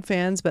Depeche Mode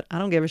fans, but I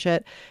don't give a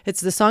shit.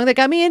 It's the song that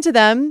got me into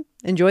them.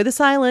 Enjoy the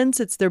Silence.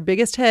 It's their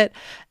biggest hit.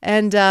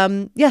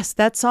 And yes,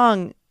 that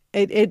song,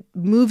 it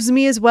moves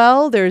me as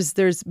well.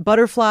 There's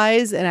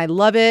butterflies and I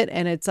love it.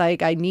 And it's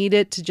like, I need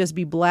it to just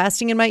be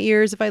blasting in my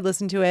ears if I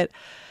listen to it.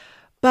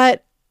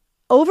 But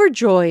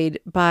Overjoyed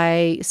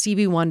by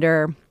Stevie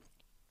Wonder,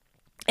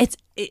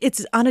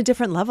 it's on a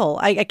different level.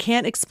 I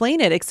can't explain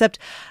it, except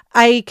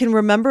I can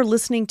remember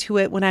listening to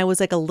it when I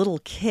was like a little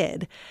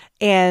kid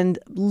and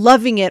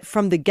loving it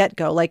from the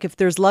get-go. Like if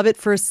there's love at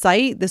first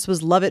sight, this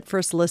was love at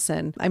first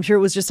listen. I'm sure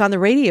it was just on the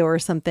radio or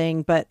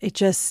something, but it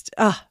just,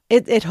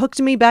 it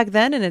hooked me back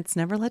then and it's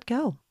never let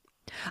go.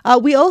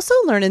 We also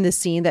learn in this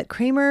scene that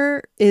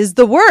Kramer is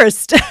the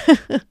worst.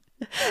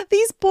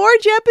 These poor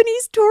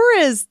Japanese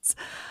tourists.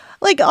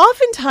 Like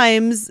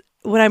oftentimes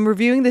when I'm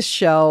reviewing this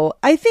show,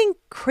 I think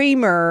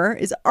Kramer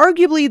is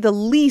arguably the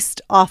least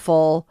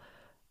awful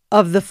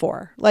of the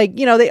four. Like,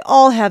 you know, they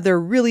all have their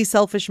really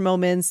selfish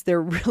moments.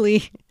 They're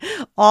really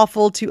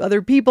awful to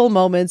other people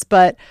moments.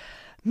 But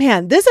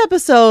man, this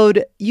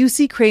episode, you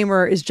see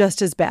Kramer is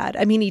just as bad.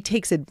 I mean, he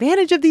takes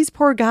advantage of these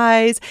poor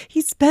guys.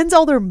 He spends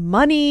all their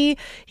money.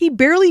 He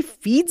barely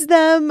feeds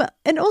them.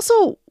 And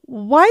also,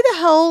 why the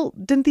hell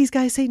didn't these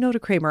guys say no to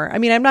Kramer? I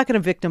mean, I'm not going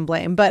to victim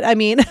blame, but I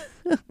mean,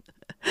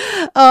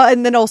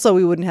 and then also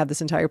we wouldn't have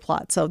this entire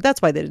plot. So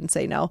that's why they didn't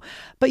say no.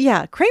 But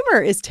yeah,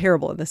 Kramer is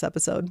terrible in this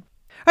episode.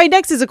 All right,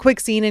 next is a quick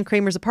scene in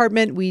Kramer's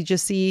apartment. We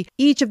just see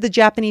each of the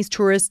Japanese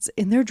tourists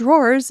in their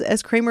drawers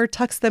as Kramer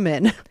tucks them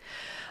in.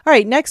 All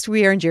right, next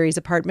we are in Jerry's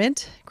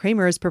apartment.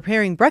 Kramer is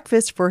preparing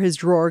breakfast for his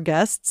drawer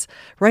guests.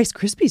 Rice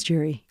Krispies,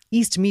 Jerry.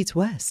 East meets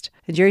West.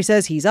 And Jerry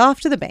says he's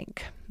off to the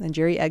bank. And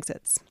Jerry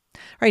exits.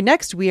 All right,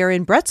 next we are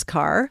in Brett's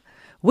car.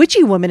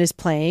 Witchy Woman is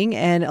playing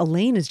and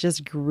Elaine is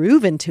just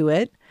grooving to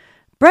it.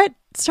 Brett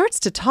starts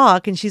to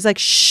talk and she's like,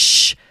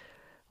 shh,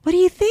 what do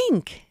you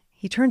think?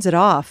 He turns it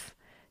off.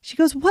 She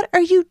goes, what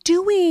are you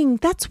doing?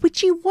 That's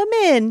Witchy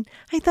Woman.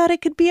 I thought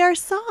it could be our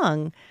song.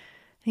 And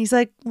he's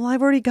like, well,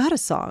 I've already got a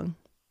song.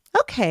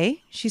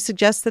 Okay. She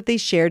suggests that they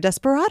share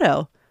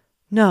Desperado.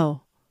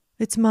 No,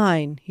 it's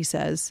mine, he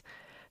says.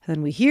 And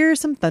then we hear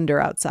some thunder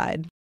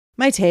outside.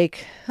 My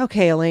take.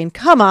 Okay, Elaine,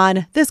 come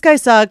on. This guy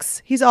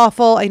sucks. He's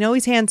awful. I know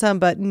he's handsome,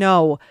 but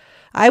no.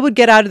 I would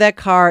get out of that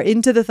car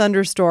into the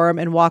thunderstorm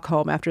and walk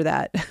home after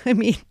that. I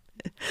mean,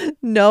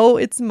 no,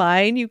 it's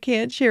mine. You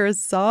can't share a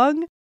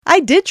song. I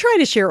did try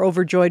to share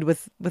Overjoyed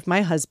with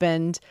my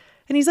husband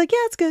and he's like,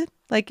 yeah, it's good.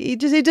 Like it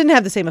didn't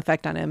have the same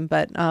effect on him,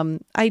 but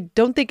I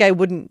don't think I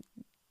wouldn't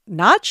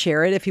not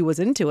share it if he was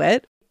into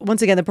it.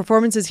 Once again, the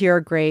performances here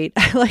are great.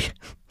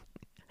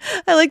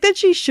 I like that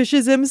she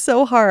shushes him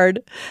so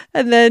hard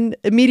and then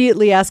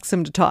immediately asks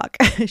him to talk.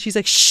 She's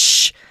like,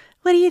 shh,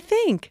 what do you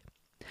think?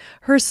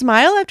 Her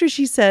smile after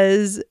she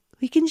says,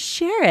 we can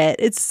share it.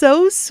 It's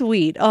so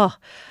sweet. Oh,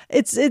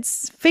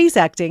 it's face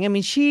acting. I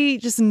mean, she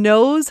just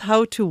knows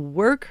how to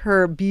work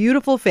her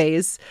beautiful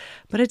face,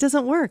 but it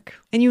doesn't work.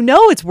 And you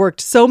know it's worked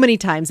so many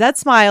times. That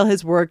smile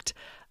has worked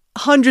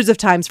hundreds of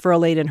times for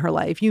Elaine in her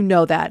life. You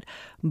know that.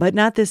 But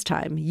not this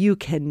time. You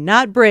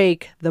cannot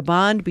break the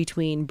bond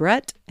between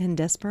Brett and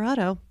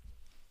Desperado. All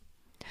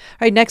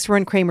right, next we're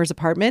in Kramer's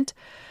apartment.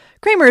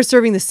 Kramer is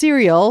serving the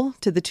cereal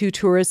to the two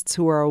tourists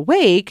who are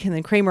awake, and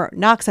then Kramer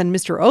knocks on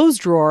Mr. O's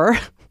drawer,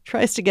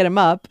 tries to get him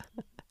up.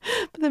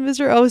 But then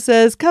Mr. O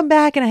says, come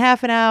back in a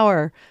half an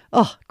hour.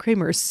 Oh,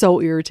 Kramer is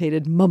so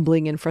irritated,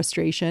 mumbling in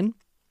frustration.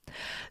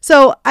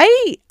 So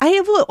I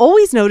have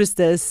always noticed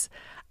this.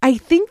 I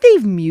think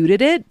they've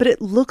muted it, but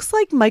it looks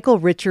like Michael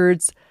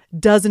Richards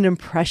does an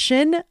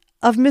impression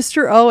of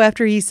Mr. O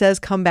after he says,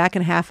 come back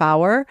in a half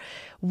hour.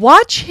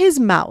 Watch his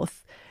mouth.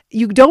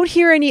 You don't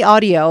hear any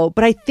audio,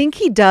 but I think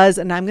he does.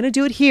 And I'm going to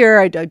do it here.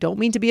 I don't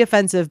mean to be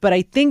offensive, but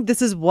I think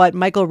this is what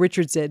Michael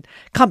Richards did.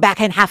 Come back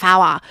in half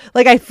hour.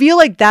 Like, I feel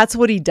like that's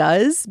what he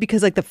does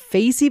because like the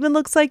face even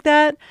looks like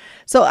that.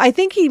 So I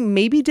think he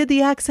maybe did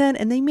the accent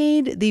and they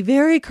made the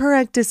very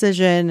correct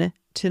decision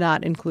to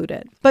not include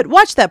it. But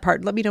watch that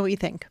part. Let me know what you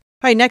think.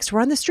 All right, next we're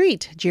on the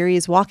street. Jerry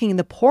is walking in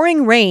the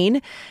pouring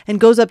rain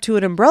and goes up to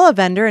an umbrella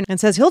vendor and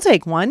says he'll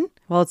take one.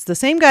 Well, it's the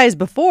same guy as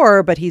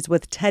before, but he's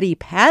with Teddy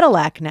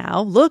Padillac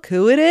now. Look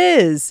who it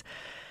is.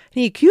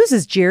 And he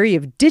accuses Jerry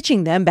of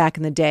ditching them back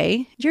in the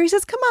day. Jerry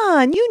says, come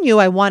on, you knew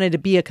I wanted to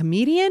be a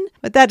comedian.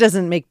 But that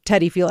doesn't make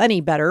Teddy feel any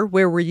better.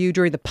 Where were you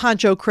during the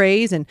poncho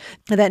craze? And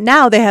that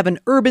now they have an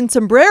urban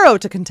sombrero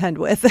to contend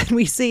with. And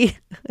we see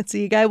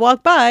a guy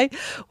walk by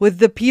with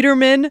the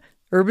Peterman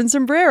urban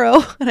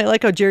sombrero. And I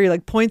like how Jerry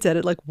like points at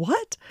it like,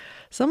 what?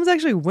 Someone's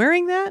actually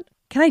wearing that?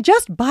 Can I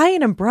just buy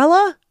an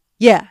umbrella?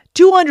 Yeah,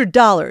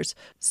 $200.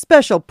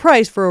 Special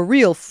price for a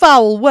real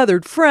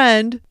foul-weathered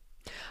friend.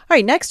 All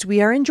right, next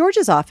we are in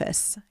George's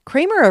office.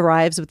 Kramer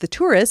arrives with the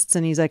tourists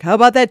and he's like, how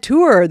about that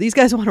tour? These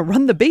guys want to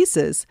run the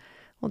bases.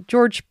 Well,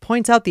 George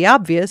points out the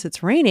obvious.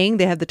 It's raining.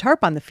 They have the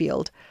tarp on the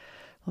field.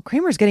 Well,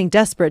 Kramer's getting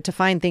desperate to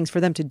find things for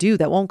them to do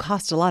that won't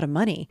cost a lot of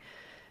money.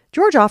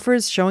 George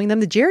offers showing them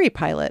the Jerry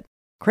pilot.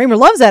 Kramer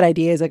loves that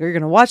idea. He's like, you're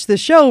going to watch this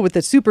show with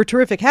the super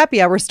terrific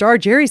happy hour star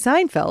Jerry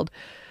Seinfeld.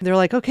 And they're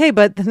like, okay,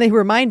 but then they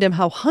remind him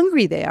how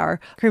hungry they are.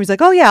 Kramer's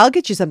like, oh yeah, I'll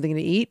get you something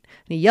to eat.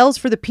 And he yells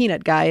for the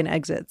peanut guy and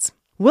exits.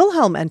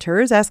 Wilhelm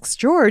enters, asks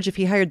George if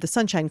he hired the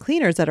sunshine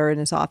cleaners that are in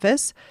his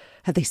office.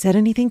 Have they said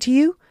anything to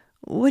you?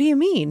 What do you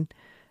mean?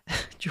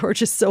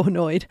 George is so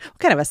annoyed. What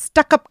kind of a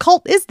stuck-up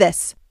cult is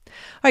this? All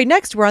right,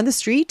 next we're on the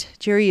street.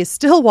 Jerry is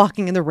still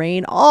walking in the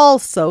rain, all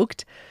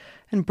soaked.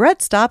 And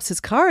Brett stops his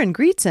car and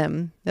greets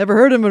him. Ever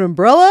heard of an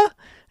umbrella?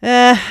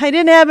 I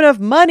didn't have enough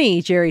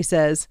money, Jerry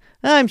says.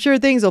 I'm sure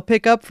things will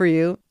pick up for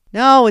you.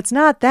 No, it's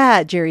not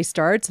that, Jerry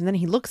starts. And then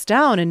he looks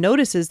down and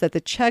notices that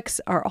the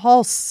checks are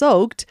all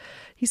soaked.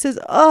 He says,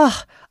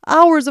 ugh,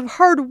 hours of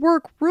hard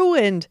work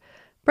ruined.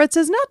 Brett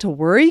says, not to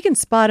worry. You can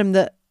spot him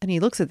and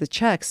he looks at the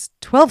checks.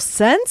 12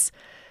 cents?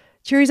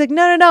 Jerry's like,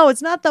 no,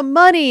 it's not the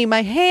money.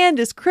 My hand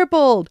is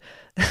crippled.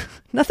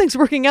 Nothing's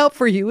working out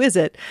for you, is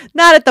it?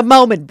 Not at the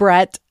moment,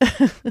 Brett.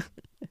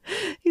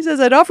 He says,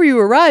 I'd offer you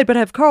a ride, but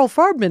have Carl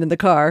Farbman in the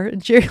car.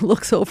 And Jerry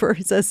looks over.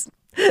 He says,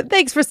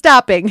 thanks for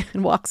stopping,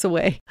 and walks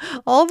away.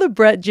 All the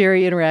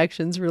Brett-Jerry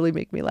interactions really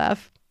make me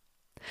laugh.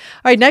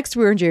 All right, next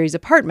we're in Jerry's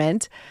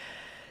apartment.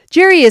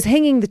 Jerry is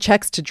hanging the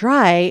checks to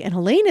dry, and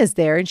Elaine is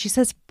there, and she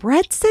says,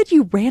 Brett said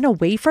you ran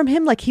away from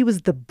him like he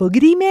was the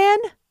boogity man?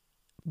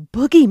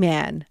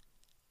 Boogeyman.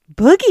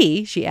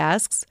 Boogie? She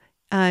asks.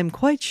 I'm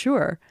quite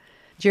sure.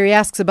 Jerry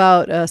asks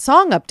about a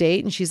song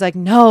update, and she's like,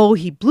 no,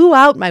 he blew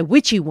out my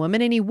witchy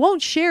woman, and he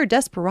won't share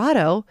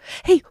Desperado.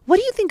 Hey, what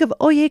do you think of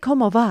Oye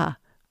Como Va?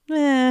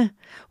 Well,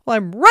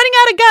 I'm running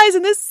out of guys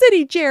in this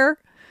city, Jer.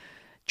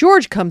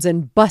 George comes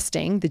in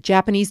busting. The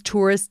Japanese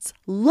tourists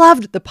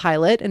loved the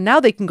pilot, and now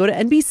they can go to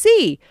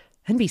NBC.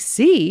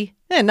 NBC?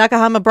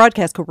 Nakahama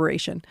Broadcast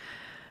Corporation.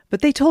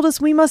 But they told us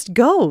we must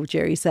go,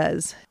 Jerry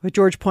says. But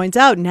George points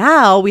out,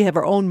 now we have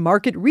our own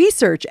market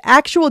research,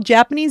 actual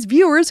Japanese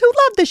viewers who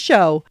love the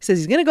show. He says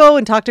he's going to go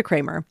and talk to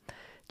Kramer.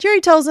 Jerry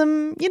tells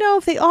him,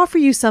 if they offer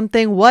you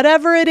something,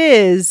 whatever it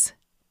is,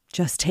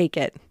 just take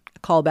it. A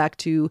callback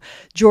to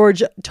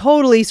George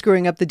totally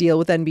screwing up the deal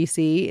with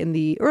NBC in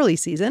the early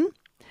season.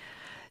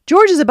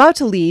 George is about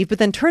to leave, but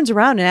then turns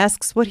around and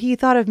asks what he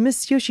thought of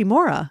Miss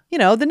Yoshimura,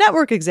 the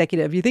network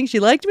executive. You think she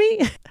liked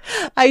me?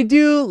 I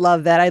do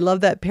love that. I love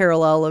that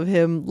parallel of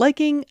him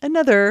liking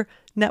another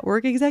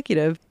network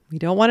executive. We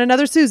don't want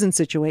another Susan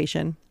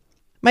situation.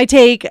 My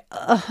take,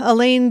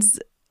 Elaine's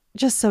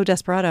just so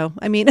desperado.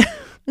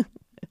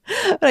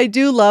 But I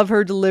do love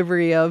her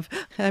delivery of,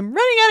 I'm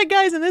running out of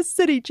guys in this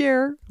city,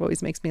 Jer.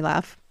 Always makes me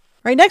laugh.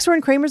 Right, next we're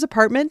in Kramer's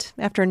apartment.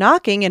 After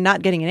knocking and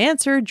not getting an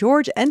answer,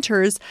 George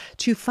enters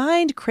to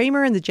find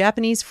Kramer and the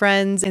Japanese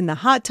friends in the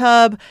hot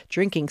tub,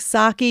 drinking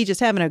sake, just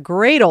having a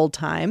great old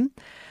time.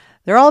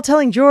 They're all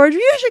telling George,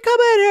 you should come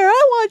in here.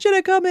 I want you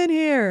to come in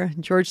here.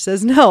 George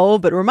says no,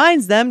 but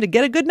reminds them to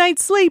get a good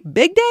night's sleep.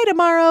 Big day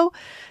tomorrow.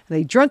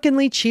 They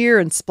drunkenly cheer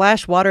and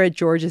splash water at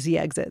George as he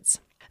exits.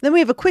 Then we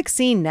have a quick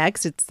scene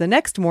next. It's the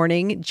next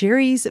morning.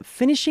 Jerry's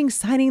finishing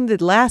signing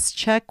the last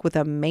check with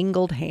a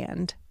mangled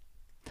hand.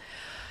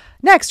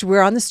 Next,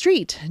 we're on the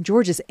street.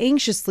 George is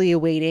anxiously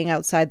awaiting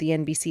outside the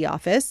NBC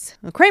office.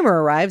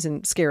 Kramer arrives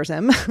and scares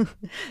him.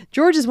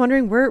 George is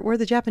wondering where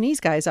the Japanese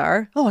guys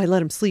are. Oh, I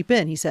let him sleep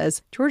in, he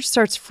says. George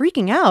starts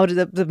freaking out.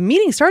 The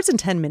meeting starts in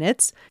 10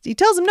 minutes. He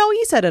tells him, no,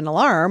 he set an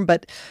alarm,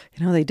 but,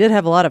 they did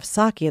have a lot of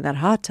sake in that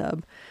hot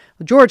tub.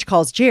 Well, George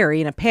calls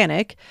Jerry in a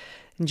panic.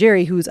 And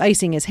Jerry, who's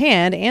icing his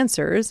hand,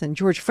 answers. And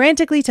George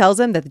frantically tells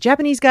him that the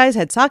Japanese guys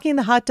had sake in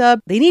the hot tub.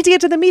 They need to get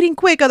to the meeting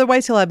quick,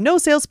 otherwise he'll have no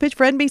sales pitch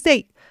for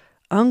NBC.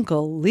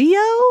 Uncle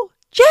Leo?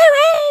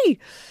 Jerry!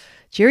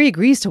 Jerry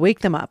agrees to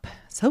wake them up.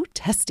 So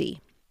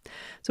testy.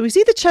 So we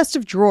see the chest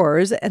of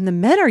drawers, and the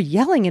men are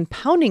yelling and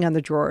pounding on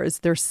the drawers.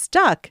 They're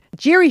stuck.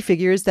 Jerry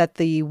figures that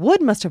the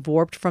wood must have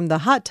warped from the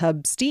hot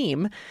tub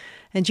steam,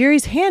 and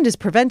Jerry's hand is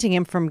preventing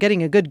him from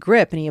getting a good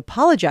grip, and he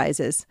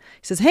apologizes.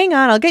 He says, hang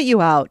on, I'll get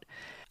you out.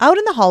 Out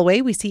in the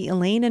hallway, we see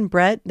Elaine and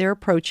Brett. They're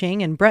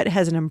approaching, and Brett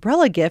has an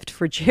umbrella gift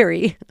for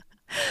Jerry.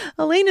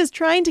 Elaine is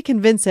trying to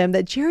convince him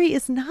that Jerry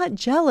is not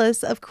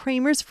jealous of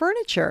Kramer's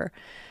furniture.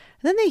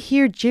 And then they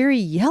hear Jerry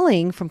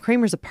yelling from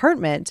Kramer's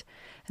apartment,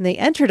 and they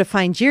enter to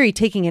find Jerry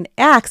taking an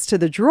axe to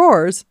the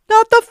drawers.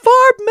 Not the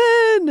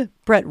Farbman!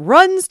 Brett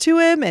runs to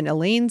him, and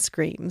Elaine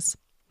screams.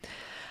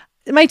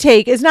 My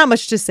take is not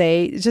much to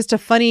say. It's just a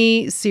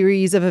funny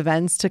series of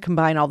events to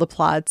combine all the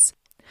plots.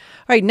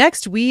 All right,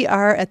 next we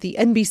are at the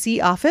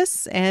NBC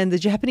office, and the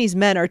Japanese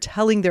men are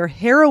telling their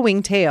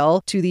harrowing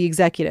tale to the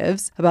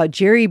executives about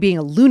Jerry being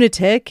a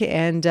lunatic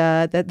and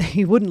that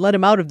they wouldn't let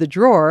him out of the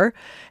drawer,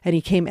 and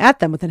he came at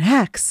them with an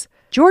axe.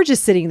 George is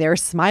sitting there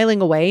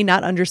smiling away,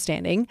 not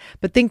understanding,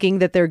 but thinking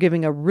that they're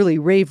giving a really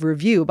rave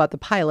review about the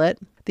pilot.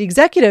 The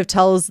executive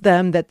tells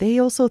them that they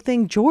also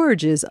think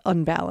George is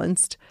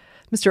unbalanced.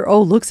 Mr.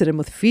 O looks at him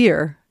with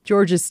fear.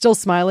 George is still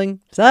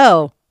smiling.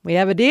 So, we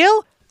have a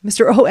deal?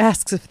 Mr. O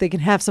asks if they can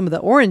have some of the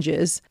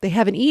oranges. They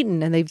haven't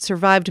eaten and they've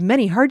survived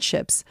many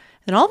hardships.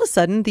 And all of a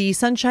sudden, the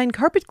Sunshine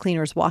carpet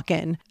cleaners walk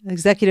in. The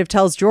executive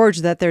tells George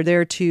that they're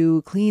there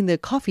to clean the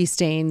coffee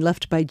stain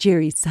left by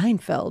Jerry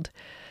Seinfeld.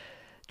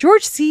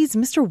 George sees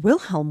Mr.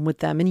 Wilhelm with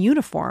them in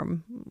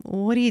uniform.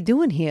 What are you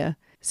doing here?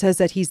 Says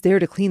that he's there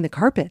to clean the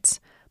carpets.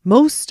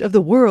 Most of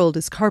the world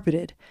is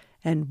carpeted,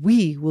 and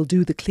we will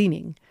do the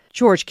cleaning.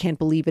 George can't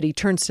believe it. He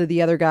turns to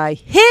the other guy.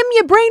 Him,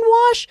 you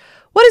brainwash?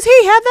 What does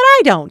he have that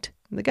I don't?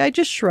 The guy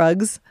just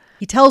shrugs.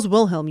 He tells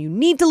Wilhelm, you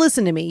need to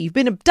listen to me. You've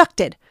been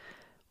abducted.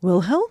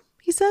 Wilhelm,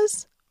 he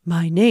says,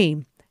 my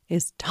name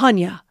is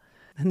Tanya.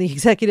 And the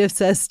executive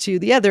says to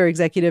the other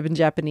executive in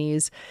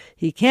Japanese,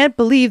 he can't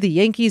believe the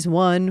Yankees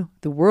won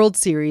the World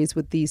Series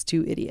with these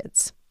two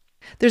idiots.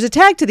 There's a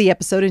tag to the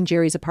episode in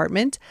Jerry's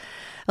apartment.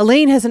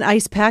 Elaine has an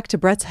ice pack to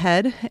Brett's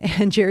head,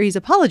 and Jerry's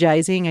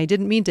apologizing. I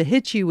didn't mean to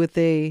hit you with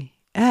the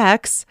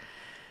axe.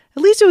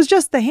 At least it was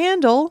just the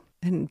handle.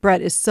 And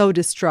Brett is so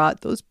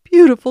distraught. Those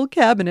beautiful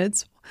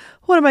cabinets.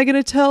 What am I going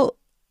to tell?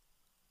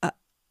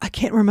 I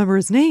can't remember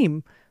his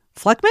name.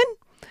 Fleckman?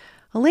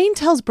 Elaine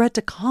tells Brett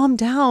to calm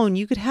down.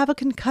 You could have a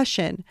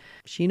concussion.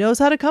 She knows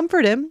how to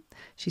comfort him.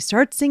 She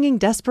starts singing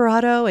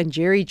Desperado, and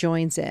Jerry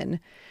joins in.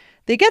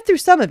 They get through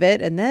some of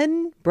it, and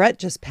then Brett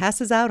just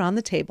passes out on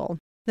the table.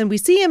 Then we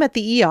see him at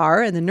the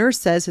ER, and the nurse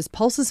says his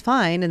pulse is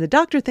fine, and the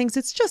doctor thinks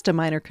it's just a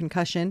minor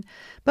concussion,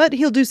 but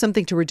he'll do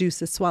something to reduce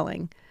the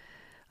swelling.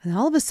 And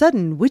all of a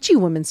sudden, Witchy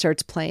Woman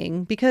starts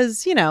playing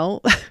because,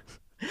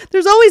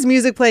 There's always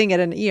music playing at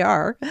an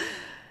ER.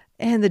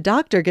 And the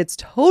doctor gets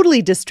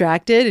totally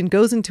distracted and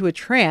goes into a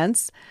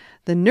trance.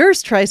 The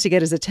nurse tries to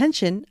get his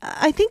attention.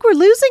 I think we're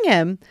losing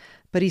him.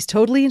 But he's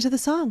totally into the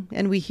song.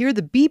 And we hear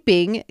the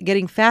beeping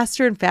getting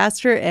faster and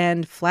faster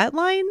and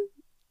flatline.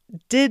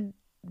 Did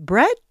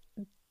Brett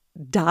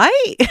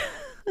die?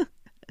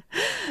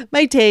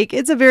 My take,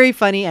 it's a very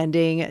funny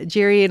ending.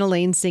 Jerry and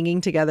Elaine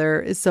singing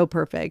together is so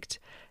perfect.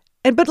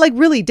 But like,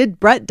 really, did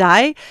Brett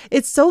die?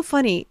 It's so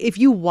funny. If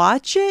you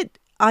watch it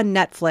on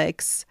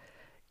Netflix,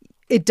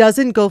 it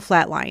doesn't go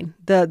flatline.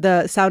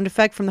 The sound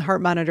effect from the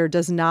heart monitor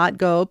does not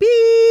go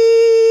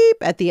beep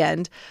at the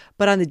end.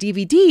 But on the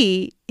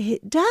DVD,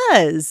 it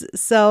does.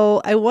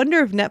 So I wonder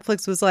if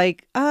Netflix was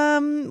like,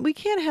 we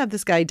can't have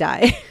this guy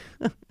die.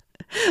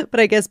 But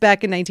I guess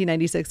back in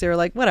 1996, they were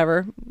like,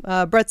 whatever,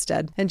 Brett's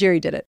dead. And Jerry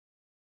did it.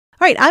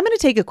 All right, I'm going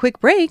to take a quick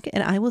break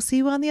and I will see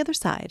you on the other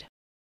side.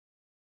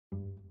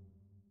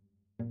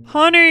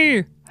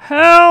 Honey,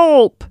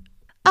 help!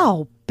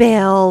 Oh,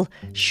 Bill,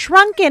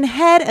 shrunken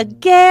head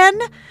again?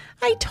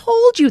 I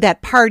told you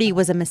that party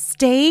was a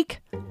mistake.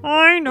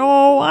 I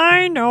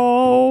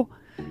know.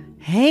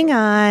 Hang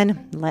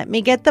on, let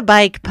me get the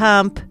bike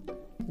pump.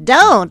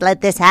 Don't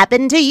let this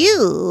happen to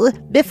you.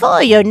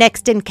 Before your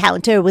next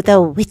encounter with a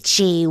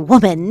witchy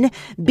woman,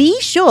 be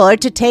sure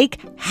to take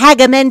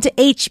Hagament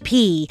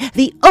HP,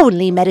 the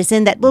only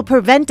medicine that will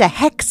prevent a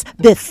hex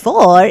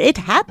before it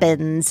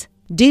happens.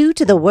 Due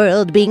to the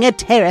world being a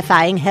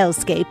terrifying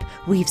hellscape,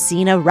 we've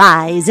seen a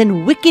rise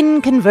in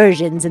Wiccan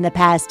conversions in the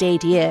past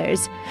 8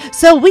 years.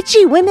 So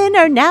witchy women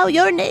are now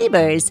your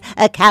neighbors,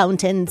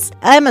 accountants,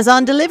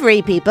 Amazon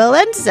delivery people,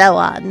 and so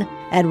on.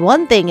 And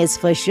one thing is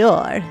for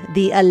sure,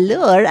 the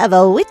allure of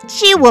a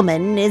witchy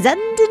woman is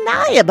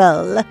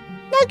undeniable.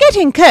 Now,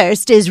 getting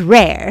cursed is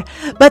rare,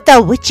 but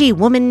the witchy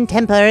woman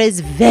temper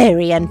is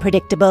very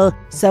unpredictable,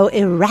 so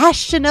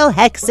irrational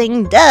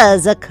hexing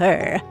does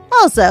occur.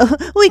 Also,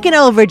 we can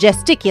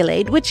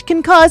over-gesticulate, which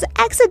can cause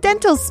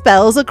accidental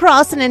spells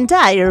across an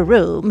entire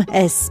room,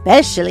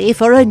 especially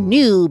for a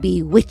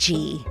newbie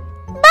witchy.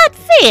 But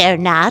fear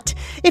not,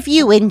 if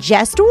you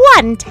ingest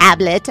 1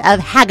 tablet of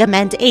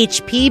Hagament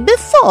HP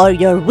before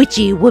your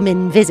witchy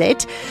woman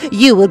visit,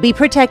 you will be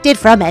protected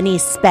from any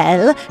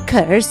spell,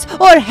 curse,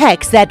 or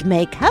hex that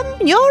may come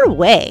your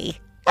way.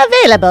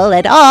 Available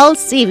at all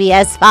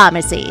CVS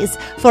pharmacies.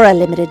 For a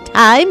limited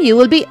time, you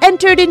will be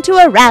entered into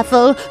a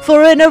raffle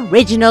for an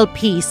original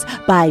piece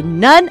by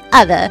none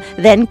other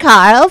than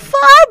Carl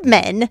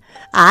Farbman.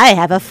 I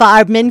have a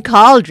Farbman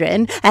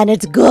cauldron, and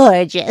it's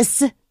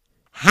gorgeous.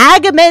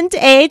 Hagament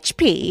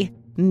HP,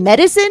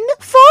 medicine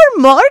for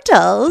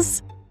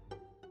mortals.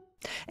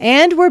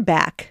 And we're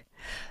back.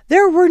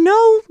 There were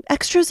no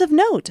extras of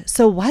note,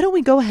 so why don't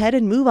we go ahead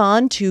and move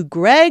on to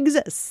Greg's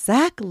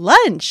sack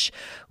lunch?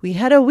 We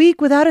had a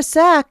week without a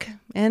sack,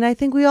 and I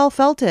think we all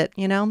felt it,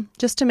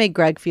 just to make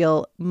Greg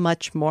feel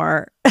much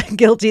more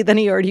guilty than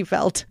he already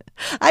felt.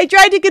 I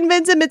tried to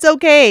convince him it's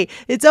okay.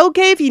 It's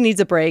okay if he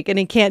needs a break and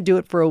he can't do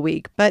it for a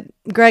week, but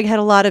Greg had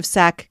a lot of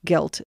sack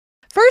guilt.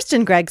 First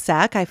in Greg's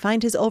sack, I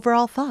find his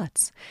overall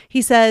thoughts.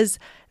 He says,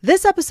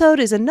 "This episode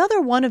is another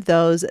one of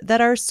those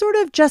that are sort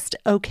of just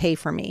okay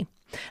for me.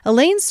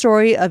 Elaine's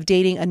story of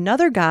dating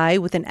another guy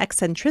with an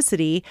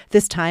eccentricity,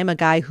 this time a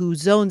guy who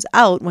zones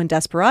out when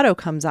Desperado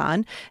comes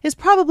on, is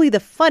probably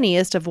the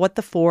funniest of what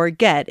the 4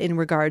 get in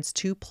regards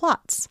to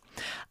plots."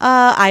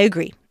 I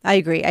agree.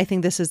 I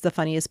think this is the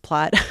funniest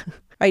plot.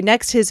 Right,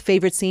 next, his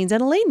favorite scenes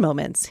and Elaine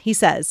moments. He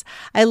says,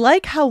 "I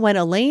like how when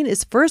Elaine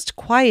is first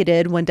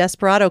quieted when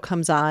Desperado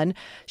comes on,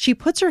 she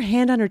puts her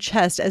hand on her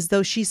chest as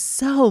though she's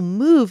so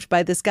moved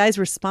by this guy's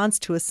response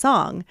to a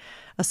song.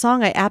 A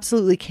song I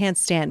absolutely can't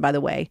stand, by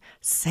the way.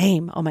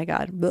 Same. Oh my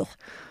God. Ugh.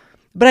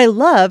 But I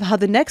love how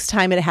the next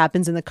time it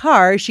happens in the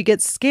car, she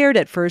gets scared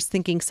at first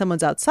thinking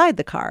someone's outside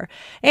the car.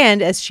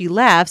 And as she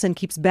laughs and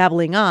keeps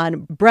babbling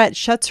on, Brett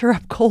shuts her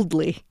up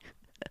coldly."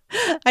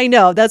 I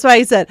know. That's why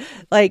I said,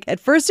 at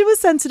first it was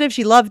sensitive.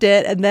 She loved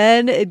it. And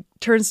then it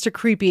turns to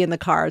creepy in the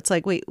car. It's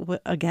like, wait,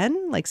 what,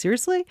 again?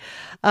 Seriously?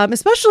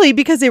 Especially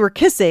because they were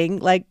kissing.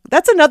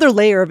 That's another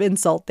layer of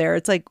insult there.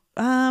 It's like,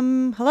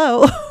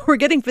 hello, we're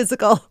getting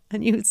physical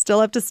and you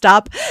still have to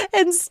stop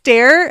and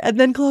stare and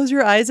then close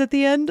your eyes at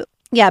the end.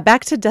 Yeah,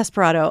 back to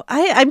Desperado.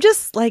 I'm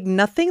just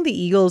nothing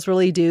the Eagles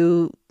really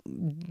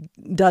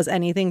does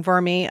anything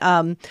for me.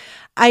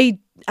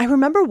 I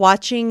remember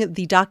watching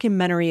the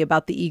documentary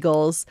about the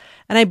Eagles,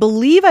 and I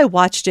believe I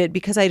watched it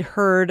because I'd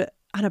heard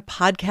on a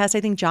podcast,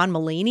 I think John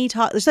Mulaney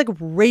was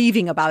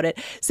raving about it,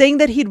 saying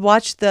that he'd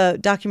watched the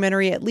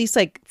documentary at least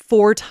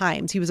 4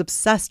 times. He was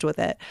obsessed with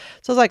it.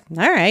 So I was like,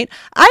 all right.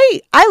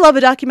 I love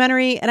a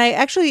documentary,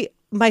 and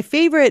my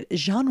favorite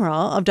genre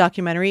of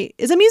documentary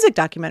is a music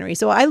documentary.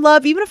 So I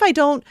love, even if I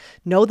don't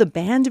know the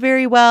band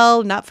very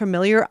well, not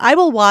familiar, I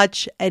will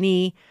watch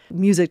any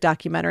music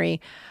documentary.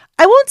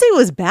 I won't say it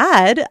was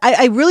bad.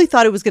 I really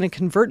thought it was going to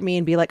convert me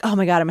and be like, oh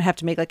my God, I'm going to have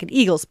to make an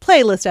Eagles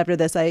playlist after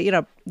this.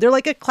 They're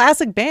like a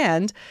classic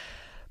band.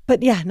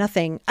 But yeah,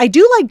 nothing. I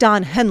do like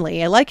Don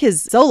Henley. I like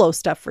his solo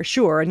stuff for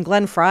sure. And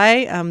Glenn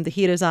Fry, The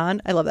Heat Is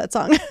On. I love that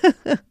song.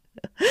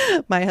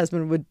 My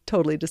husband would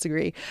totally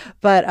disagree.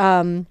 But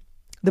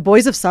The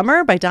Boys of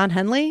Summer by Don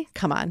Henley,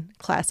 come on,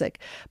 classic.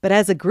 But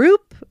as a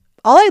group,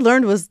 all I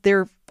learned was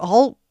they're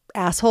all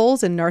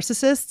assholes and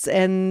narcissists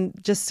and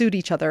just sued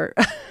each other.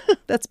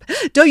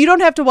 You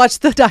don't have to watch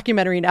the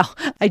documentary now.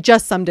 I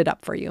just summed it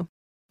up for you.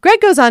 Greg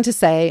goes on to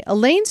say,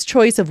 Elaine's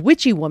choice of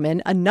Witchy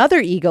Woman, another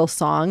Eagles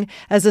song,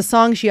 as a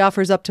song she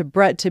offers up to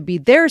Brett to be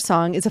their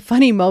song, is a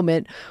funny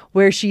moment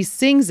where she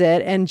sings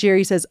it and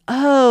Jerry says,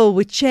 "Oh,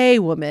 Witchy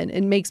Woman."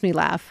 It makes me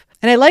laugh.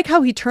 And I like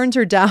how he turns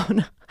her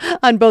down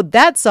on both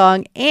that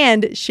song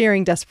and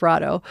sharing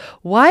Desperado.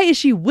 Why is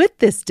she with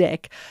this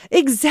dick?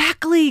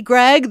 Exactly,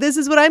 Greg. This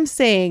is what I'm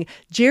saying.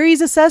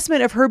 Jerry's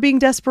assessment of her being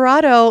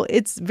Desperado,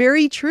 it's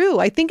very true.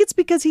 I think it's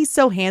because he's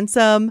so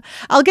handsome.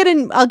 I'll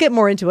get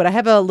more into it. I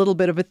have a little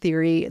bit of a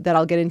theory that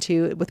I'll get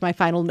into with my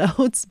final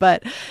notes,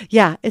 but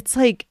yeah, it's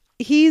like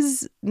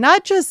he's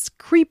not just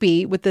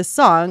creepy with this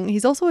song,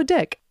 he's also a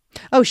dick.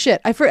 Oh shit,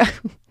 I forgot.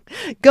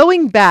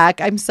 Going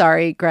back, I'm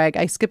sorry, Greg,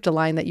 I skipped a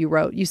line that you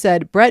wrote. You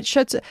said Brett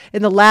shuts,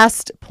 in the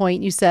last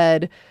point, you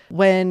said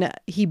when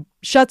he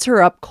shuts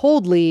her up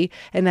coldly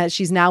and that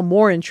she's now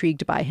more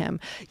intrigued by him.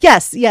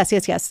 Yes.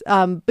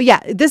 But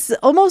yeah, this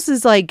almost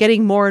is like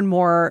getting more and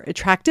more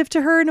attractive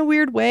to her in a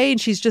weird way.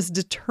 And she's just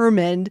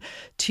determined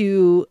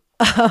to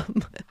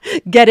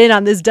get in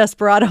on this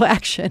Desperado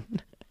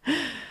action.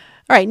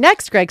 All right,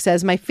 next, Greg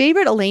says, my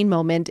favorite Elaine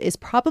moment is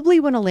probably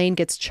when Elaine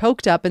gets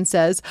choked up and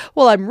says,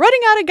 "Well, I'm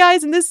running out of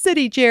guys in this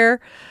city, Jer."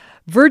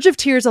 Verge of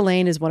Tears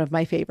Elaine is one of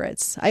my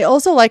favorites. I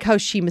also like how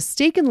she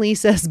mistakenly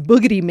says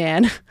boogity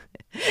man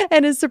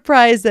and is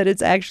surprised that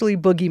it's actually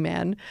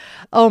boogeyman.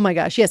 Oh my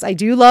gosh. Yes, I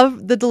do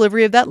love the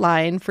delivery of that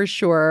line for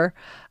sure.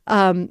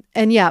 And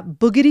yeah,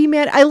 boogity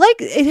man. I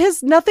like, it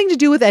has nothing to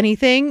do with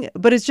anything,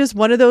 but it's just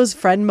one of those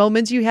friend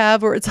moments you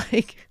have where it's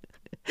like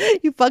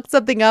you fucked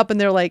something up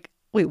and they're like,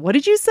 "Wait, what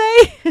did you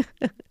say?"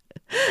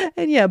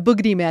 And yeah,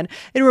 boogity man.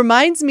 It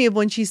reminds me of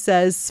when she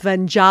says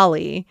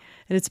Svengali,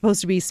 and it's supposed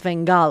to be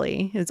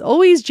Svengali. It's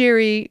always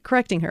Jerry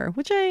correcting her,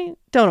 which I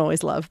don't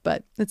always love,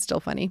 but it's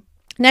still funny.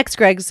 Next,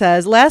 Greg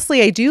says,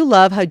 lastly, I do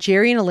love how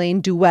Jerry and Elaine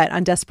duet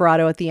on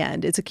Desperado at the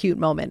end. It's a cute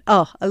moment.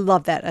 Oh, I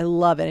love that. I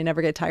love it. I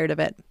never get tired of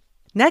it.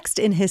 Next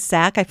in his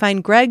sack, I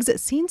find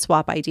Greg's scene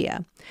swap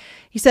idea.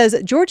 He says,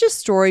 George's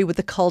story with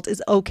the cult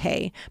is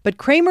okay, but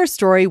Kramer's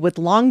story with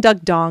Long Duck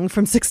Dong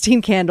from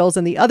 16 Candles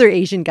and the other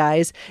Asian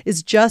guys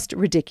is just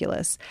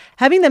ridiculous.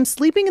 Having them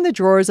sleeping in the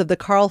drawers of the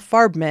Carl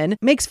Farbman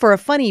makes for a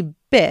funny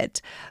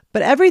bit,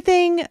 but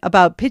everything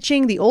about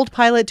pitching the old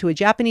pilot to a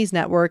Japanese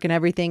network and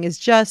everything is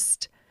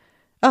just...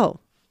 Oh,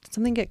 did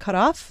something get cut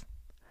off?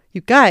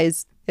 You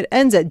guys, it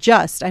ends at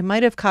just. I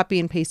might have copy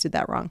and pasted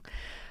that wrong.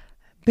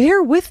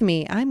 Bear with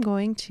me. I'm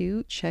going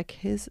to check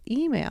his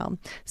email.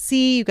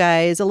 See, you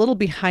guys, a little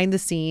behind the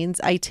scenes.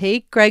 I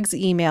take Greg's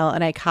email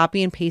and I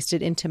copy and paste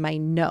it into my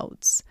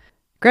notes.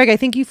 Greg, I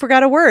think you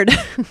forgot a word.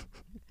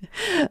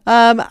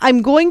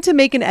 I'm going to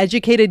make an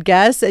educated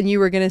guess and you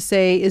were going to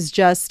say is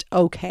just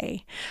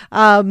okay.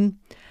 Yeah,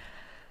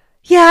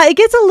 it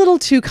gets a little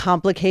too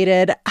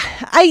complicated.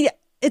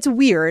 It's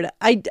weird.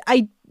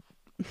 I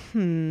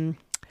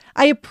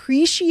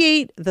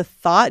appreciate the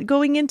thought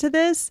going into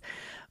this.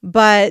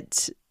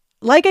 But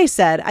like I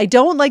said, I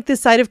don't like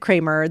this side of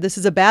Kramer. This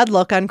is a bad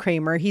look on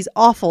Kramer. He's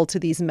awful to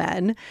these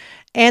men.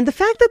 And the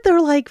fact that they're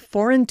like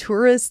foreign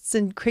tourists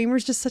and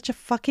Kramer's just such a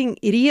fucking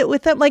idiot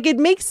with them, like it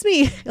makes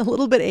me a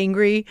little bit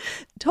angry.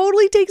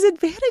 Totally takes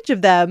advantage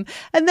of them.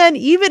 And then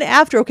even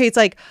after, okay, it's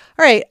like,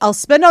 all right, I'll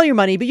spend all your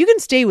money, but you can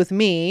stay with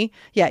me.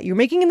 Yeah, you're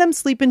making them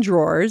sleep in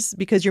drawers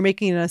because you're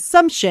making an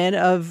assumption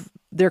of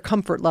their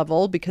comfort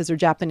level because they're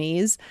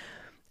Japanese.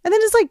 And then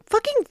it's like,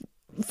 fucking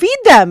feed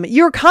them.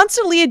 You're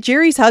constantly at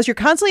Jerry's house. You're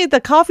constantly at the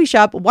coffee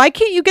shop. Why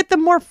can't you get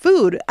them more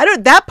food?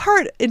 That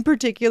part in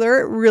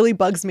particular really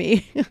bugs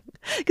me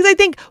because I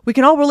think we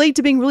can all relate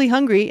to being really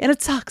hungry and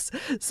it sucks.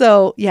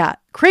 So yeah,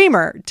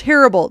 Kramer,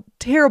 terrible,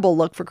 terrible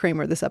look for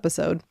Kramer this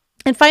episode.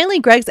 And finally,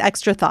 Greg's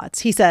extra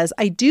thoughts. He says,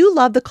 I do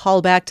love the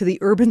callback to the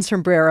urban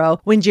sombrero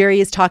when Jerry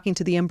is talking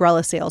to the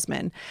umbrella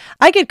salesman.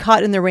 I get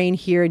caught in the rain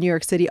here in New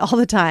York City all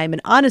the time.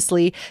 And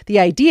honestly, the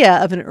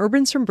idea of an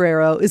urban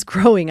sombrero is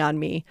growing on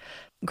me.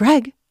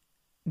 Greg,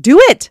 do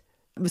it.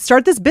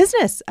 Start this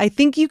business. I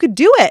think you could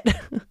do it.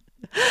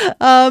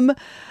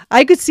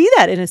 I could see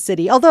that in a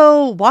city,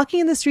 although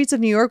walking in the streets of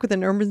New York with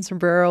an urban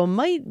sombrero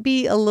might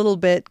be a little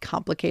bit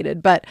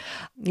complicated. But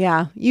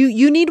yeah,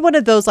 you need one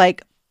of those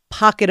like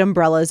pocket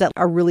umbrellas that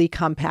are really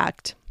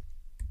compact.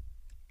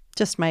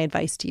 Just my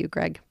advice to you,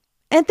 Greg.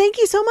 And thank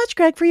you so much,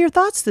 Greg, for your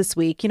thoughts this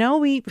week. You know,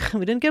 we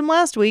didn't get them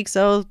last week,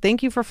 so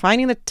thank you for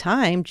finding the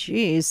time.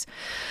 Jeez.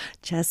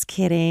 Just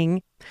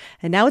kidding.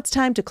 And now it's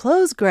time to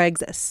close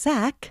Greg's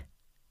sack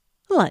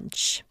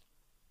lunch.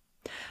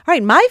 All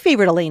right, my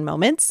favorite Elaine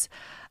moments.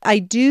 I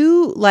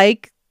do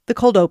like the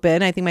cold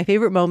open. I think my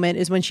favorite moment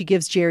is when she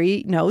gives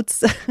Jerry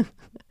notes.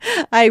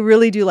 I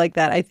really do like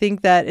that. I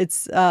think that I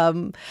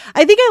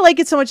think I like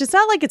it so much. It's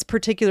not like it's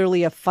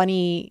particularly a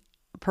funny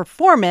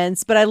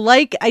performance, but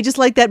I just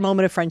like that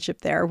moment of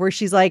friendship there where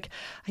she's like,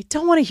 I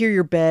don't want to hear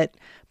your bit,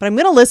 but I'm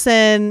going to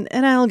listen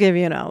and I'll give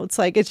you a note. It's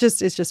like, it's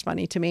just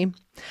funny to me.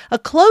 A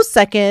close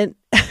second,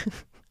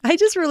 I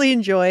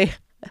enjoy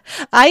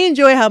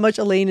how much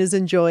Elaine is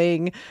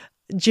enjoying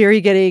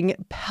Jerry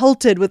getting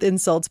pelted with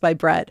insults by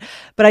Brett.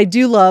 But I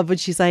do love when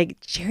she's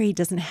like, Jerry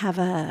doesn't have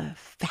a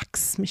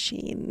fax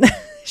machine.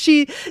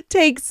 She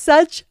takes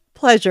such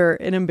pleasure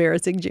in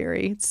embarrassing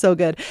Jerry. It's so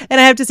good. And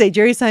I have to say,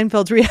 Jerry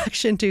Seinfeld's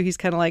reaction too, he's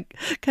kind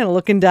of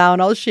looking down,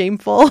 all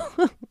shameful.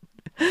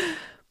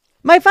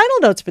 My final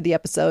notes for the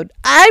episode.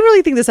 I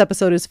really think this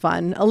episode is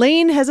fun.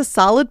 Elaine has a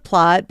solid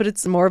plot, but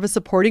it's more of a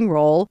supporting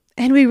role.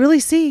 And we really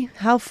see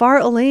how far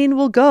Elaine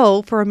will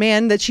go for a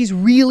man that she's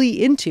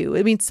really into.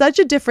 I mean, such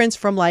a difference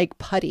from like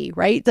Putty,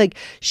 right? Like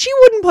she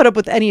wouldn't put up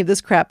with any of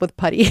this crap with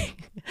Putty.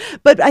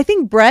 But I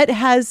think Brett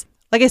has,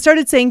 like I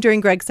started saying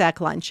during Greg's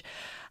Sack Lunch,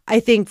 I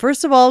think,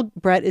 first of all,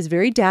 Brett is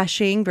very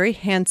dashing, very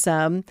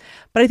handsome.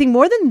 But I think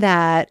more than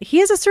that, he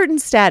has a certain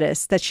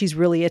status that she's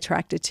really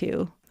attracted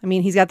to. I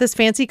mean, he's got this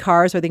fancy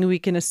car, so I think we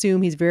can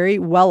assume he's very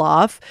well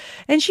off.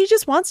 And she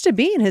just wants to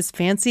be in his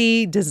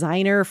fancy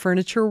designer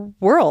furniture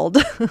world.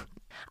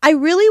 I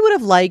really would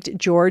have liked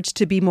George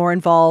to be more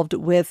involved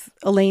with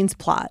Elaine's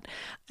plot.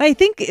 I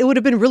think it would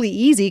have been really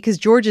easy because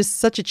George is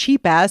such a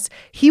cheap ass.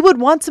 He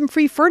would want some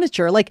free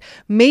furniture. Like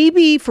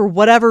maybe for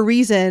whatever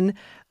reason,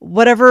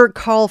 whatever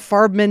Carl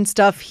Farbman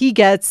stuff he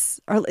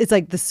gets, or it's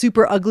like the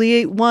super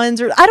ugly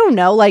ones, or I don't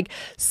know, like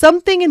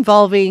something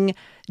involving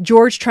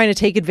George trying to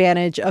take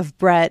advantage of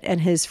Brett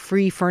and his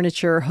free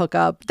furniture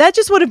hookup. That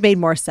just would have made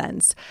more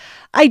sense.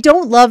 I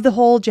don't love the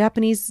whole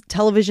Japanese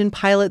television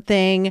pilot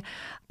thing,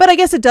 but I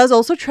guess it does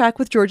also track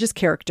with George's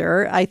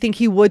character. I think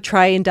he would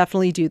try and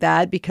definitely do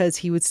that because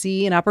he would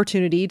see an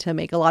opportunity to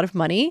make a lot of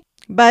money,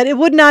 but it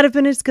would not have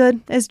been as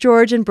good as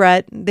George and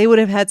Brett. They would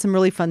have had some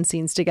really fun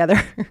scenes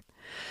together.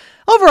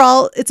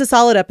 Overall, it's a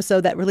solid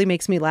episode that really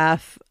makes me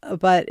laugh,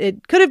 but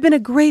it could have been a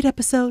great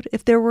episode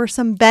if there were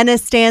some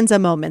Benestanza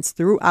moments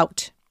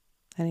throughout.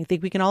 And I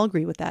think we can all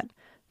agree with that.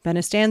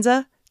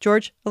 Benestanza,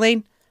 George,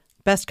 Elaine,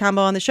 best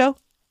combo on the show.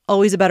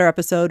 Always a better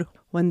episode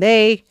when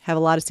they have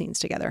a lot of scenes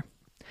together.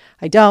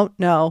 I don't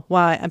know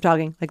why I'm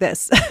talking like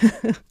this,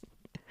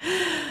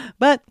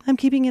 but I'm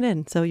keeping it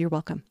in, so you're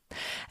welcome.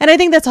 And I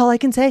think that's all I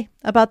can say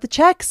about the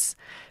checks.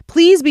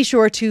 Please be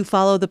sure to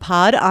follow the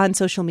pod on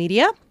social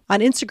media. On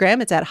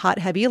Instagram, it's at Hot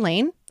Heavy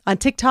Elaine. On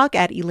TikTok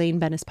at Elaine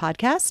Bennis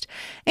Podcast.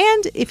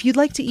 And if you'd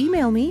like to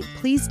email me,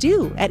 please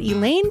do at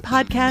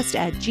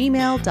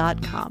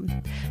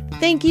elainepodcast@gmail.com.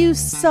 Thank you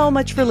so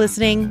much for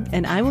listening,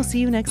 and I will see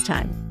you next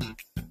time.